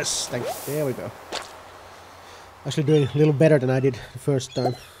 Yes, thank you. There we go. Actually doing a little better than I did the first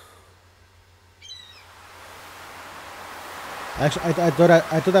time. Actually, I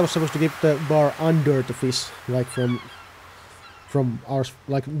thought I was supposed to keep the bar under the fish, like from our,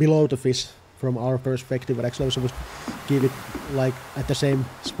 like below the fish from our perspective, but actually I was supposed to keep it like at the same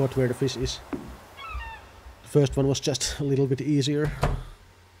spot where the fish is. The first one was just a little bit easier.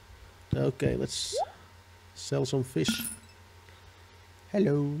 Okay, let's sell some fish.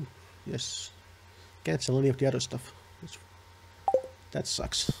 Hello. Yes. Can't sell any of the other stuff. That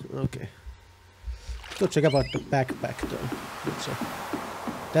sucks. Okay. Go check about the backpack though.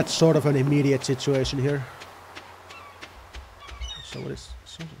 That's sort of an immediate situation here. So what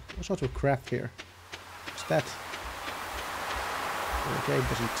sort of craft here? What's that? Okay, it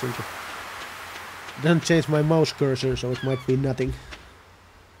doesn't seem to... Doesn't change my mouse cursor, so it might be nothing.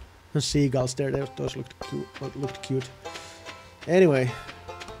 The seagulls there, those looked cute. Anyway.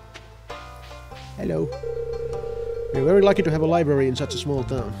 Hello. We're very lucky to have a library in such a small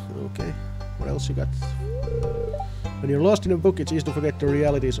town. Okay. What else you got? When you're lost in a book, it's easy to forget the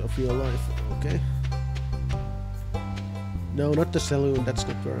realities of your life. Okay. No, not the saloon. That's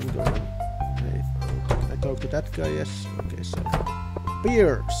not where I'm going. Hey, I talked to that guy. Yes. Okay, so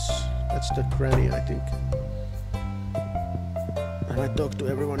beers. That's the granny, I think. And I talked to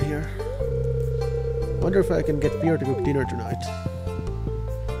everyone here. Wonder if I can get beer to cook dinner tonight.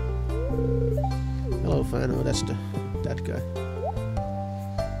 Hello, phann. Oh, that's that guy.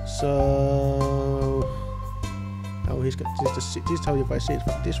 So, oh, he's got this is how you buy seeds.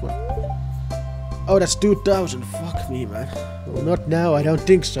 But this one. Oh, that's 2,000. Fuck me, man. Well, not now. I don't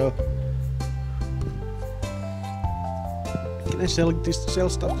think so. Can I sell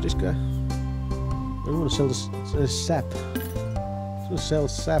stuff to this guy? I don't want to sell this sap. I'm gonna sell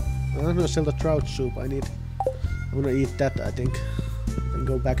sap. I'm gonna sell the trout soup. I'm gonna eat that, I think. And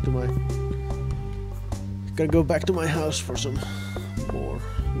go back to my. Gotta go back to my house for some more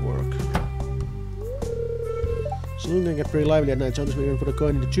work. Soon I'm gonna get pretty lively at night, so I'm just gonna put a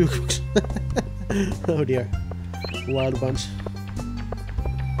coin in the jukebox. Oh dear. Wild bunch.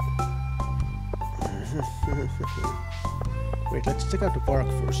 Wait, let's check out the park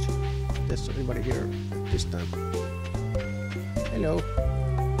first. If there's anybody here this time. Hello.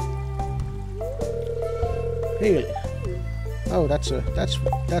 Really? Oh, that's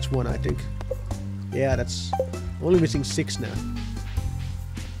one, I think. Yeah, that's only missing 6 now.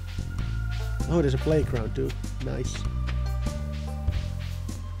 Oh, there's a playground too. Nice.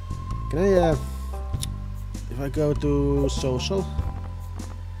 Can I, if I go to social,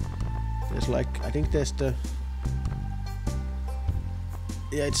 there's like, I think there's the,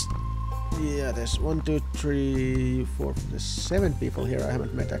 yeah, there's 1, 2, 3, 4, there's 7 people here I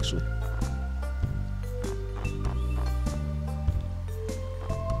haven't met actually.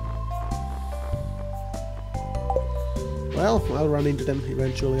 Well, I'll run into them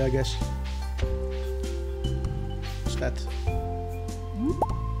eventually, I guess. What's that?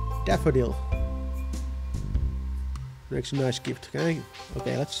 Daffodil. Makes a nice gift. Can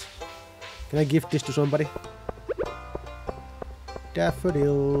I gift this to somebody?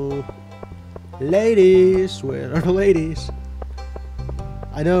 Daffodil. Ladies! Where are the ladies?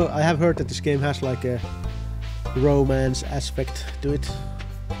 I know, I have heard that this game has like a romance aspect to it.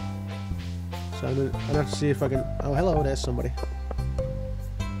 So I'm gonna see if I can... Oh, hello, there's somebody.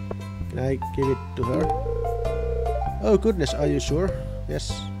 Can I give it to her? Oh, goodness, are you sure?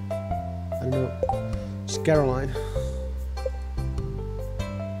 Yes. I don't know. It's Caroline.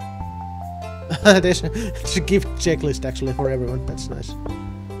 There's a gift checklist actually for everyone. That's nice.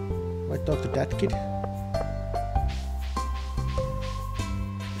 I talk to that kid.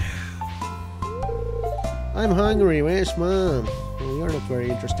 I'm hungry. Where's mom? Oh, you're not very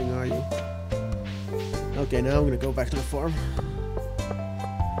interesting, are you? Okay, now I'm gonna go back to the farm.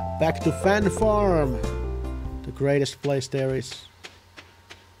 Back to Phann Farm. The greatest place there is.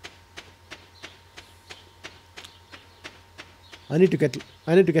 I need to get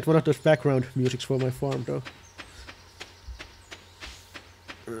one of those background musics for my farm though.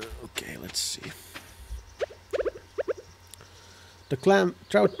 Okay, let's see. The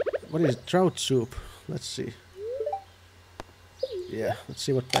trout, what is it? Trout soup. Let's see. Yeah, let's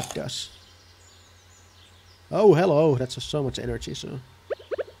see what that does. Oh, hello, that's so much energy, so.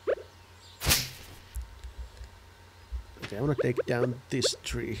 Okay, I wanna take down this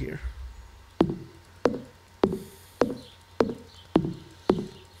tree here.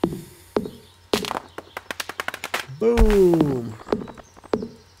 Boom!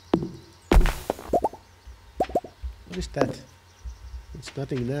 What is that? It's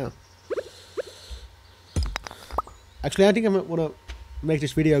nothing now. Actually, I think I wanna make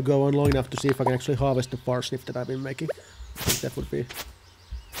this video go on long enough to see if I can actually harvest the parsnip that I've been making. I think that would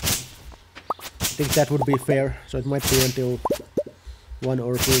be fair. So it might be until 1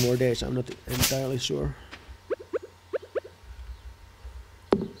 or 2 more days. I'm not entirely sure.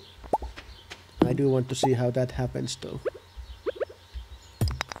 I do want to see how that happens though.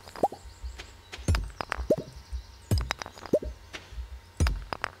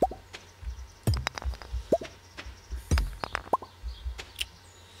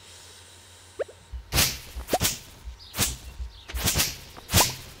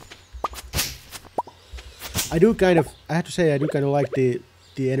 I have to say I do kind of like the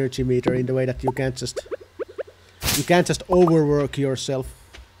energy meter in the way that you can't just overwork yourself.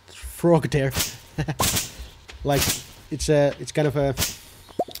 Frog there. Like it's kind of a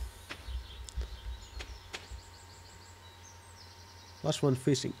 +1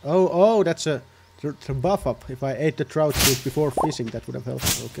 fishing. Oh, that's a buff up. If I ate the trout soup before fishing, that would have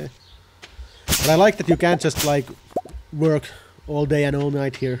helped. Okay. But I like that you can't just like work all day and all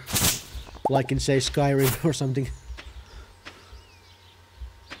night here. Like in, say, Skyrim or something.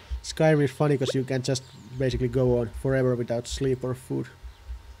 Skyrim is funny because you can just basically go on forever without sleep or food.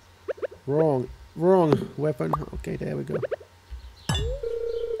 Wrong weapon. Okay, there we go.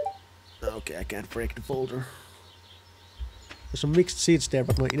 Okay, I can't break the folder. There's some mixed seeds there,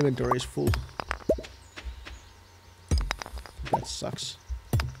 but my inventory is full. That sucks.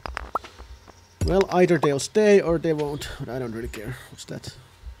 Well, either they'll stay or they won't, but I don't really care. What's that?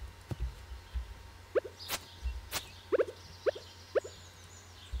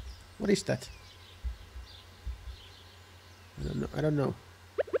 What is that? I don't know.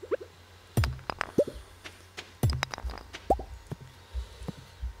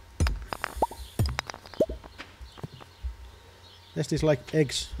 There's these like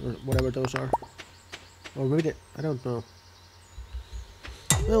eggs or whatever those are. Or maybe I don't know.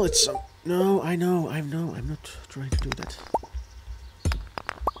 Well, it's some. No, I know. I'm not trying to do that.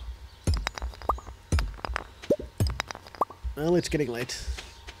 Well, it's getting late.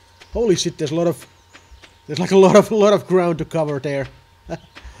 Holy shit! There's like a lot of ground to cover there.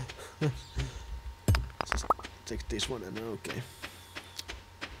 Just take this one and okay.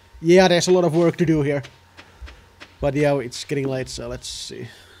 Yeah, there's a lot of work to do here. But yeah, it's getting late, so let's see.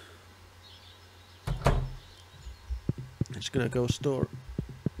 I'm just gonna go store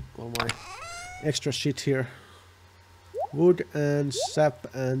all my extra shit here. Wood and sap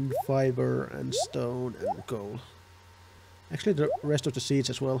and fiber and stone and coal. Actually, the rest of the seeds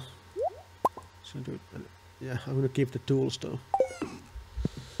as well. So yeah, I'm gonna keep the tools though.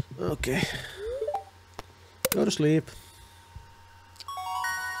 Okay. Go to sleep.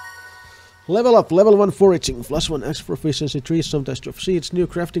 Level up, level 1 foraging, +1 X proficiency, 3 some types of seeds, new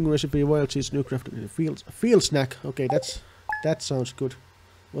crafting recipe, wild seeds, new crafting in the fields. A field snack, okay, that sounds good.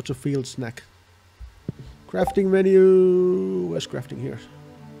 What's a field snack? Crafting menu, where's crafting here?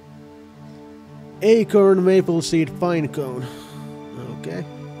 Acorn, maple seed, pine cone. Okay.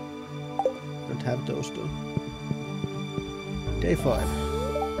 Don't have those though. Day 5.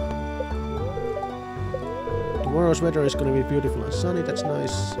 Tomorrow's weather is going to be beautiful and sunny, that's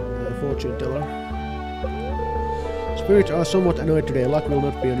nice. Fortune teller. Spirits are somewhat annoyed today, luck will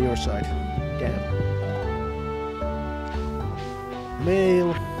not be on your side. Damn.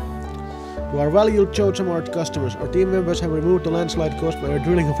 Mail. To our valued Chosamart customers, our team members have removed the landslide caused by our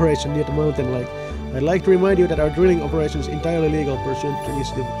drilling operation near the mountain lake. I'd like to remind you that our drilling operation is entirely legal pursuant to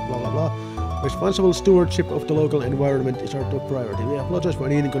initiative blah blah blah. Responsible stewardship of the local environment is our top priority. We apologize for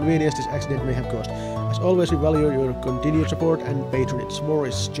any inconvenience this accident may have caused. As always, we value your continued support and patronage.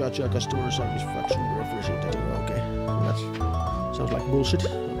 Morris, Chacha, customer satisfaction, representative. Okay, well, that sounds like bullshit.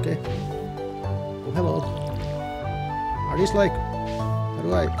 Okay. Oh, hello. Are these like? How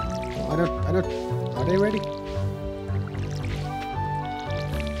do I don't. Are they ready?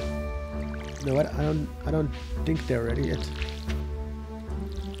 No, I don't think they're ready yet.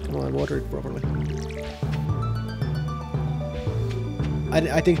 Come on, water it properly.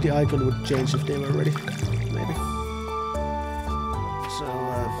 I think the icon would change if they were ready. Maybe. So,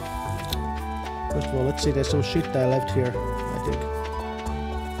 first of all, let's see, there's some shit I left here, I think.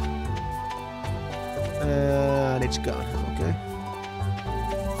 And it's gone, okay.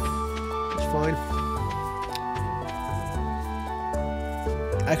 It's fine.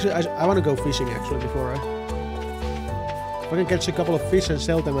 Actually, I want to go fishing, actually, before if I can catch a couple of fish and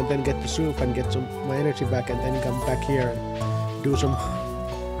sell them and then get the soup and get my energy back and then come back here and do some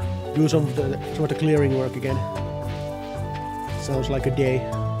of the clearing work again. Sounds like a day.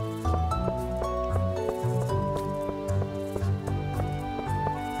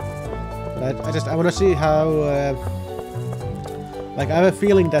 But I want to see how. Like I have a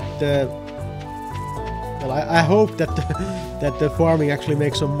feeling that. Well, I hope that that the farming actually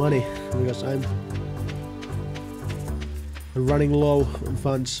makes some money because I'm running low on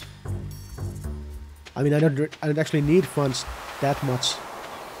funds. I mean, I don't actually need funds that much.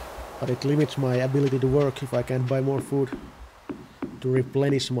 But it limits my ability to work if I can't buy more food to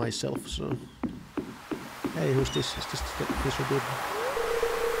replenish myself, so... Hey, who's this? Is this the fisher dude?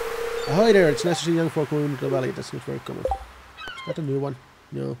 Ahoy there, it's nice to see young folk moving into the valley, that's not very common. Is that a new one?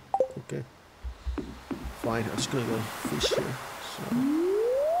 No. Okay. Fine, I'm just gonna go fish here. So...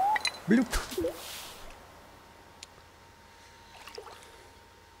 Bloop!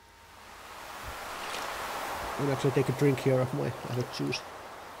 I'll actually take a drink here of my other juice.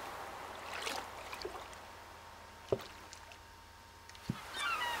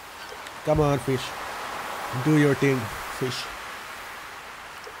 Come on, fish. Do your thing, fish.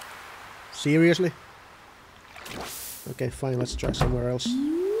 Seriously? Okay, fine, let's try somewhere else.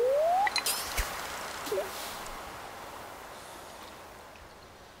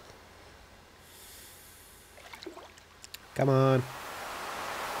 Come on.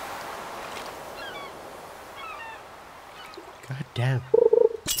 God damn.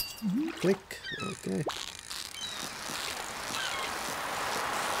 Click. Okay.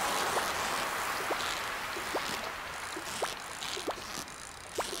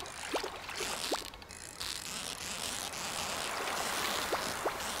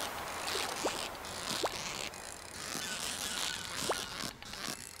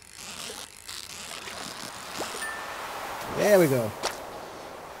 There we go.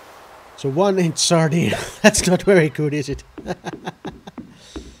 So 1 inch sardine. That's not very good, is it? I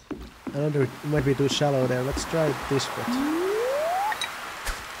don't know, it might be too shallow there. Let's try it this way.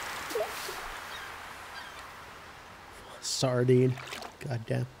 Sardine. God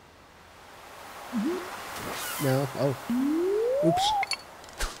damn. No. Oh. Oops.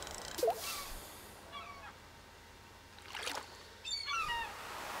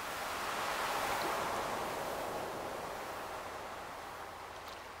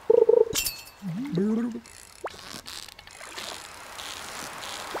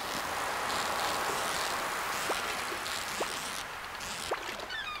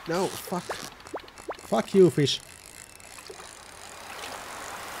 No, fuck. Fuck you, fish.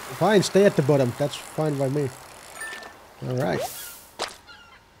 Fine, stay at the bottom. That's fine by me. Alright.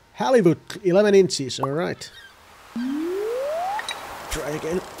 Halibut, 11 inches. Alright. Try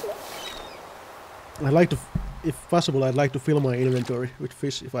again. I'd like to, if possible, I'd like to fill my inventory with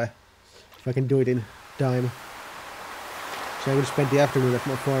fish if I can do it in time. So I will spend the afternoon at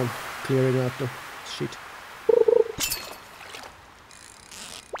my farm clearing out the shit.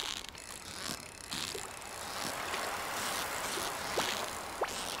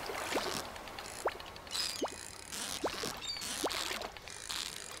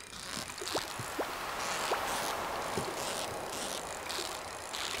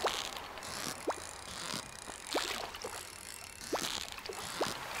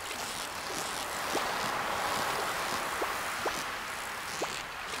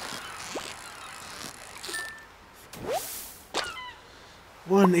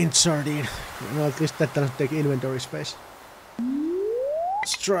 One inch sardine. Well, at least that doesn't take inventory space.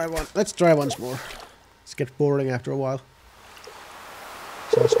 Let's try once more. It's get boring after a while.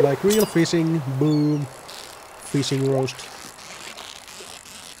 Sounds like real fishing. Boom. Fishing roast.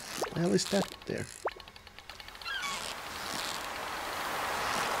 What the hell is that there?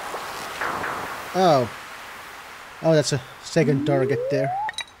 Oh. Oh, that's a second target there.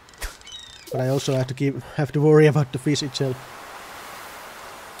 But I also have to worry about the fish itself.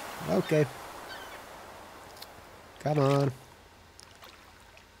 Okay. Come on.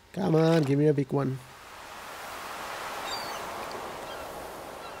 Come on, give me a big one.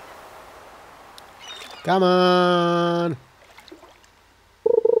 Come on!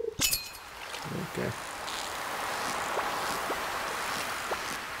 Okay.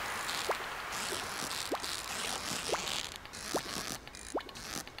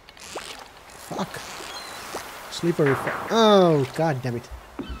 Fuck. Slippery oh, god damn it.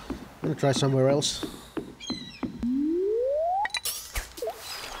 I'm gonna try somewhere else.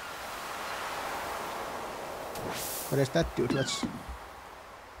 What is that dude? Let's...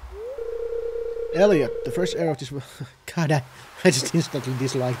 Elliot, the first arrow of this... God, I just instantly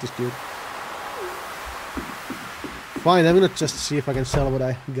dislike this dude. Fine, I'm gonna just see if I can sell what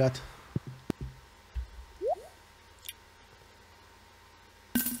I got.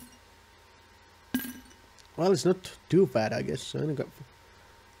 Well, it's not too bad, I guess. I only got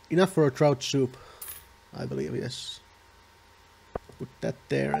enough for a trout soup, I believe, yes. Put that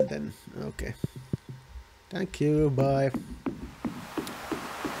there and then... Okay. Thank you, bye.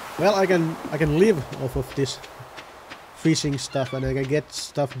 Well, I can live off of this fishing stuff and I can get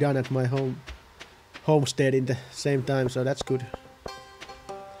stuff done at my homestead in the same time, so that's good.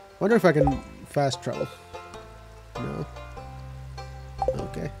 Wonder if I can fast travel. No.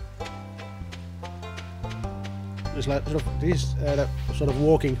 Okay. It's like sort of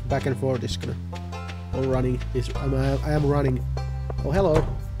walking back and forth is gonna, or running. I am running. Oh, hello.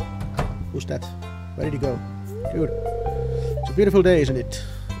 Who's that? Where did he go? Dude. It's a beautiful day, isn't it?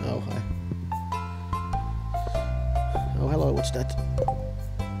 Oh, hi. Oh, hello, what's that?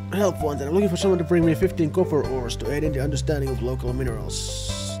 Help wanted. I'm looking for someone to bring me 15 copper ores to aid in the understanding of local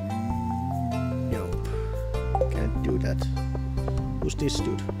minerals. Nope. Can't do that. Who's this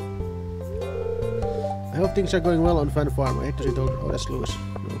dude? I hope things are going well on Pharmer. I hate to see it. Oh, that's Lewis.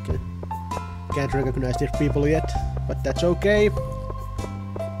 Okay. Can't recognize these people yet, but that's okay.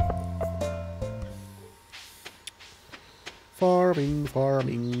 Farming,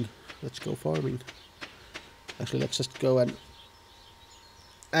 farming. Let's go farming. Actually, let's just go and...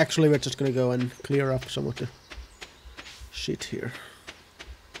 Actually, we're just gonna go and clear up some of the shit here.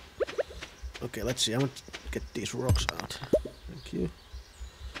 Okay, let's see. I want to get these rocks out. Thank you.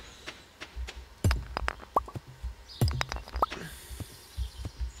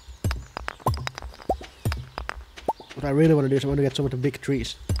 What I really want to do is I want to get some of the big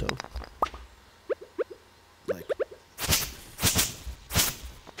trees, though.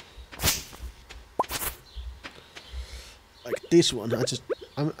 Like this one.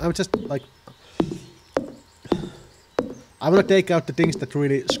 I'm just like, I want to take out the things that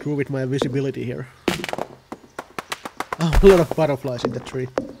really screw with my visibility here. Oh, a lot of butterflies in the tree.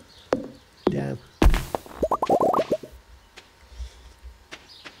 Damn.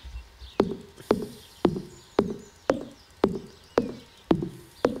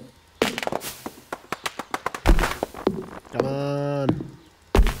 Come on.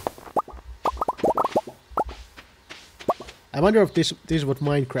 I wonder if this is what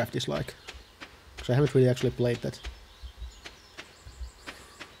Minecraft is like. Because I haven't really actually played that.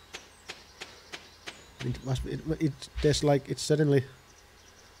 It must be, there's like, it's certainly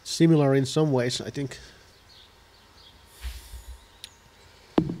similar in some ways, I think.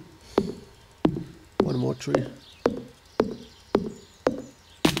 One more tree.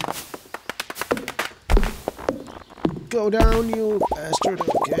 Go down, you bastard.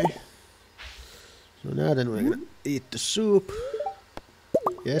 Okay. So now then we're gonna eat the soup.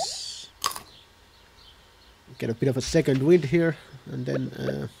 Yes. Get a bit of a second wind here, and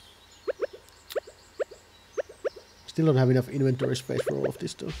then still don't have enough inventory space for all of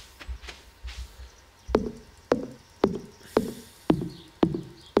this though.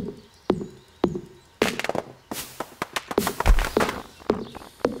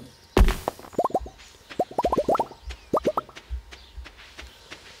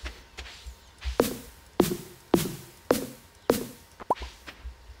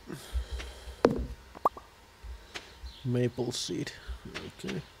 Maple seed.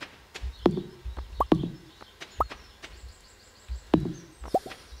 Okay.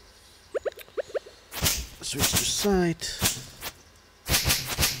 Switch to site.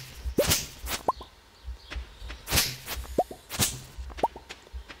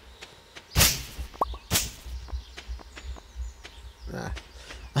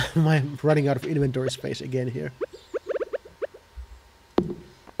 I'm running out of inventory space again here.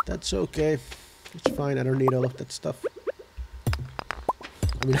 That's okay. It's fine. I don't need all of that stuff.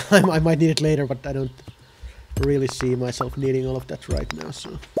 I mean, I might need it later, but I don't really see myself needing all of that right now,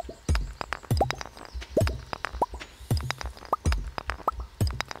 so.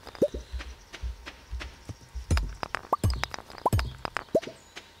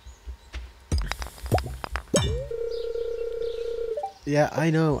 Yeah,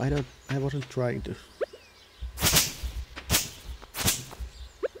 I know. I wasn't trying to.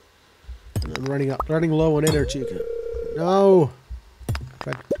 And I'm running low on energy. No.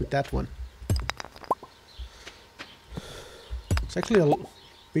 Tried with that one. It's actually a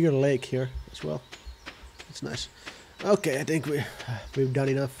bigger lake here as well. It's nice. Okay, I think we've done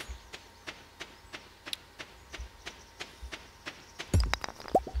enough.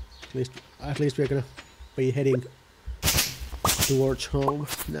 At least we're gonna be heading towards home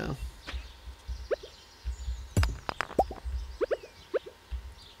now.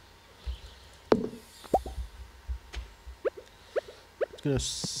 Gonna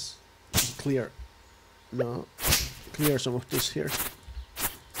clear some of this here.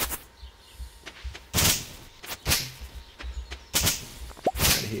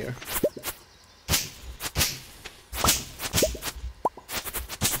 Right here.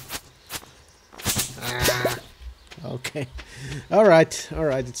 Okay. All right.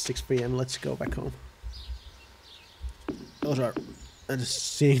 It's 6 p.m. Let's go back home. I'm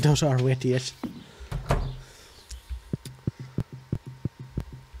just seeing those are wet, yes.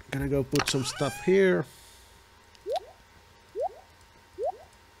 Gonna go put some stuff here.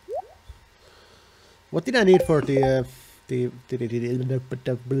 What did I need for the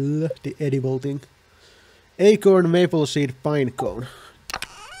edible thing? Acorn, maple seed, pine cone.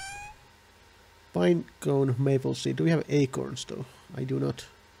 Pine cone, maple seed. Do we have acorns though? I do not.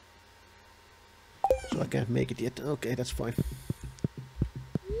 So I can't make it yet. Okay, that's fine.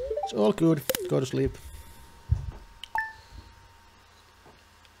 It's all good. Go to sleep.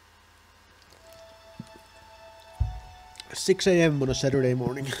 6 a.m. on a Saturday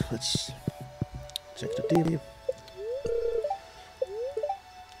morning. Let's check the TV.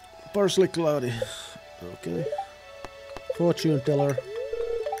 Partially cloudy. Okay. Fortune teller.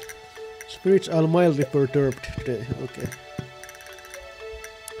 Spirits are mildly perturbed today. Okay.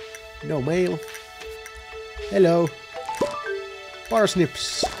 No mail. Hello.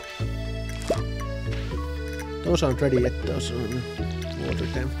 Parsnips. Those aren't ready yet. Those are water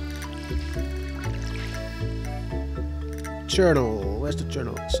them. journal. Where's the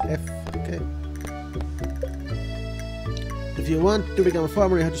journal? It's F. Okay. If you want to become a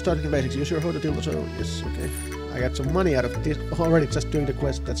farmer, you have to start with the basics. Use your hoe to till the soil. Yes, okay. I got some money out of this already just doing the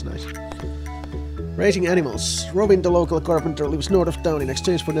quest. That's nice. Raising animals. Robin, the local carpenter, lives north of town. In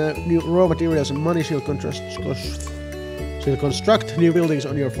exchange for the new raw materials and money, she'll construct new buildings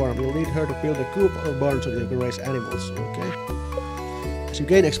on your farm. You'll need her to build a coop or barn so that you can raise animals. Okay. As you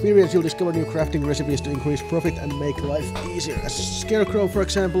gain experience, you'll discover new crafting recipes to increase profit and make life easier. A scarecrow, for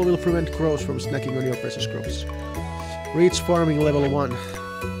example, will prevent crows from snacking on your precious crops. Reach farming level 1.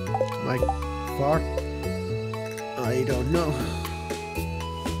 Am I far? I don't know.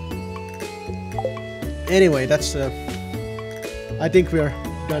 Anyway, that's I think we've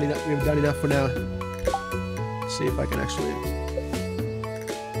done enough for now. Let's see if I can actually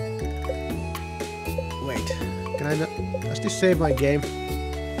wait. Can I not? Does this save my game?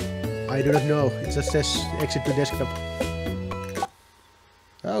 I do not know. It just says exit to desktop.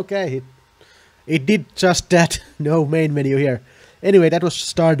 Okay, it did just that. No main menu here. Anyway, that was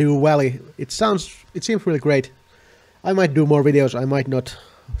Stardew Valley. It seems really great. I might do more videos, I might not.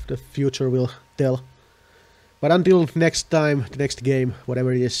 The future will tell. But until next time, the next game,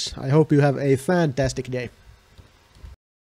 whatever it is, I hope you have a fantastic day.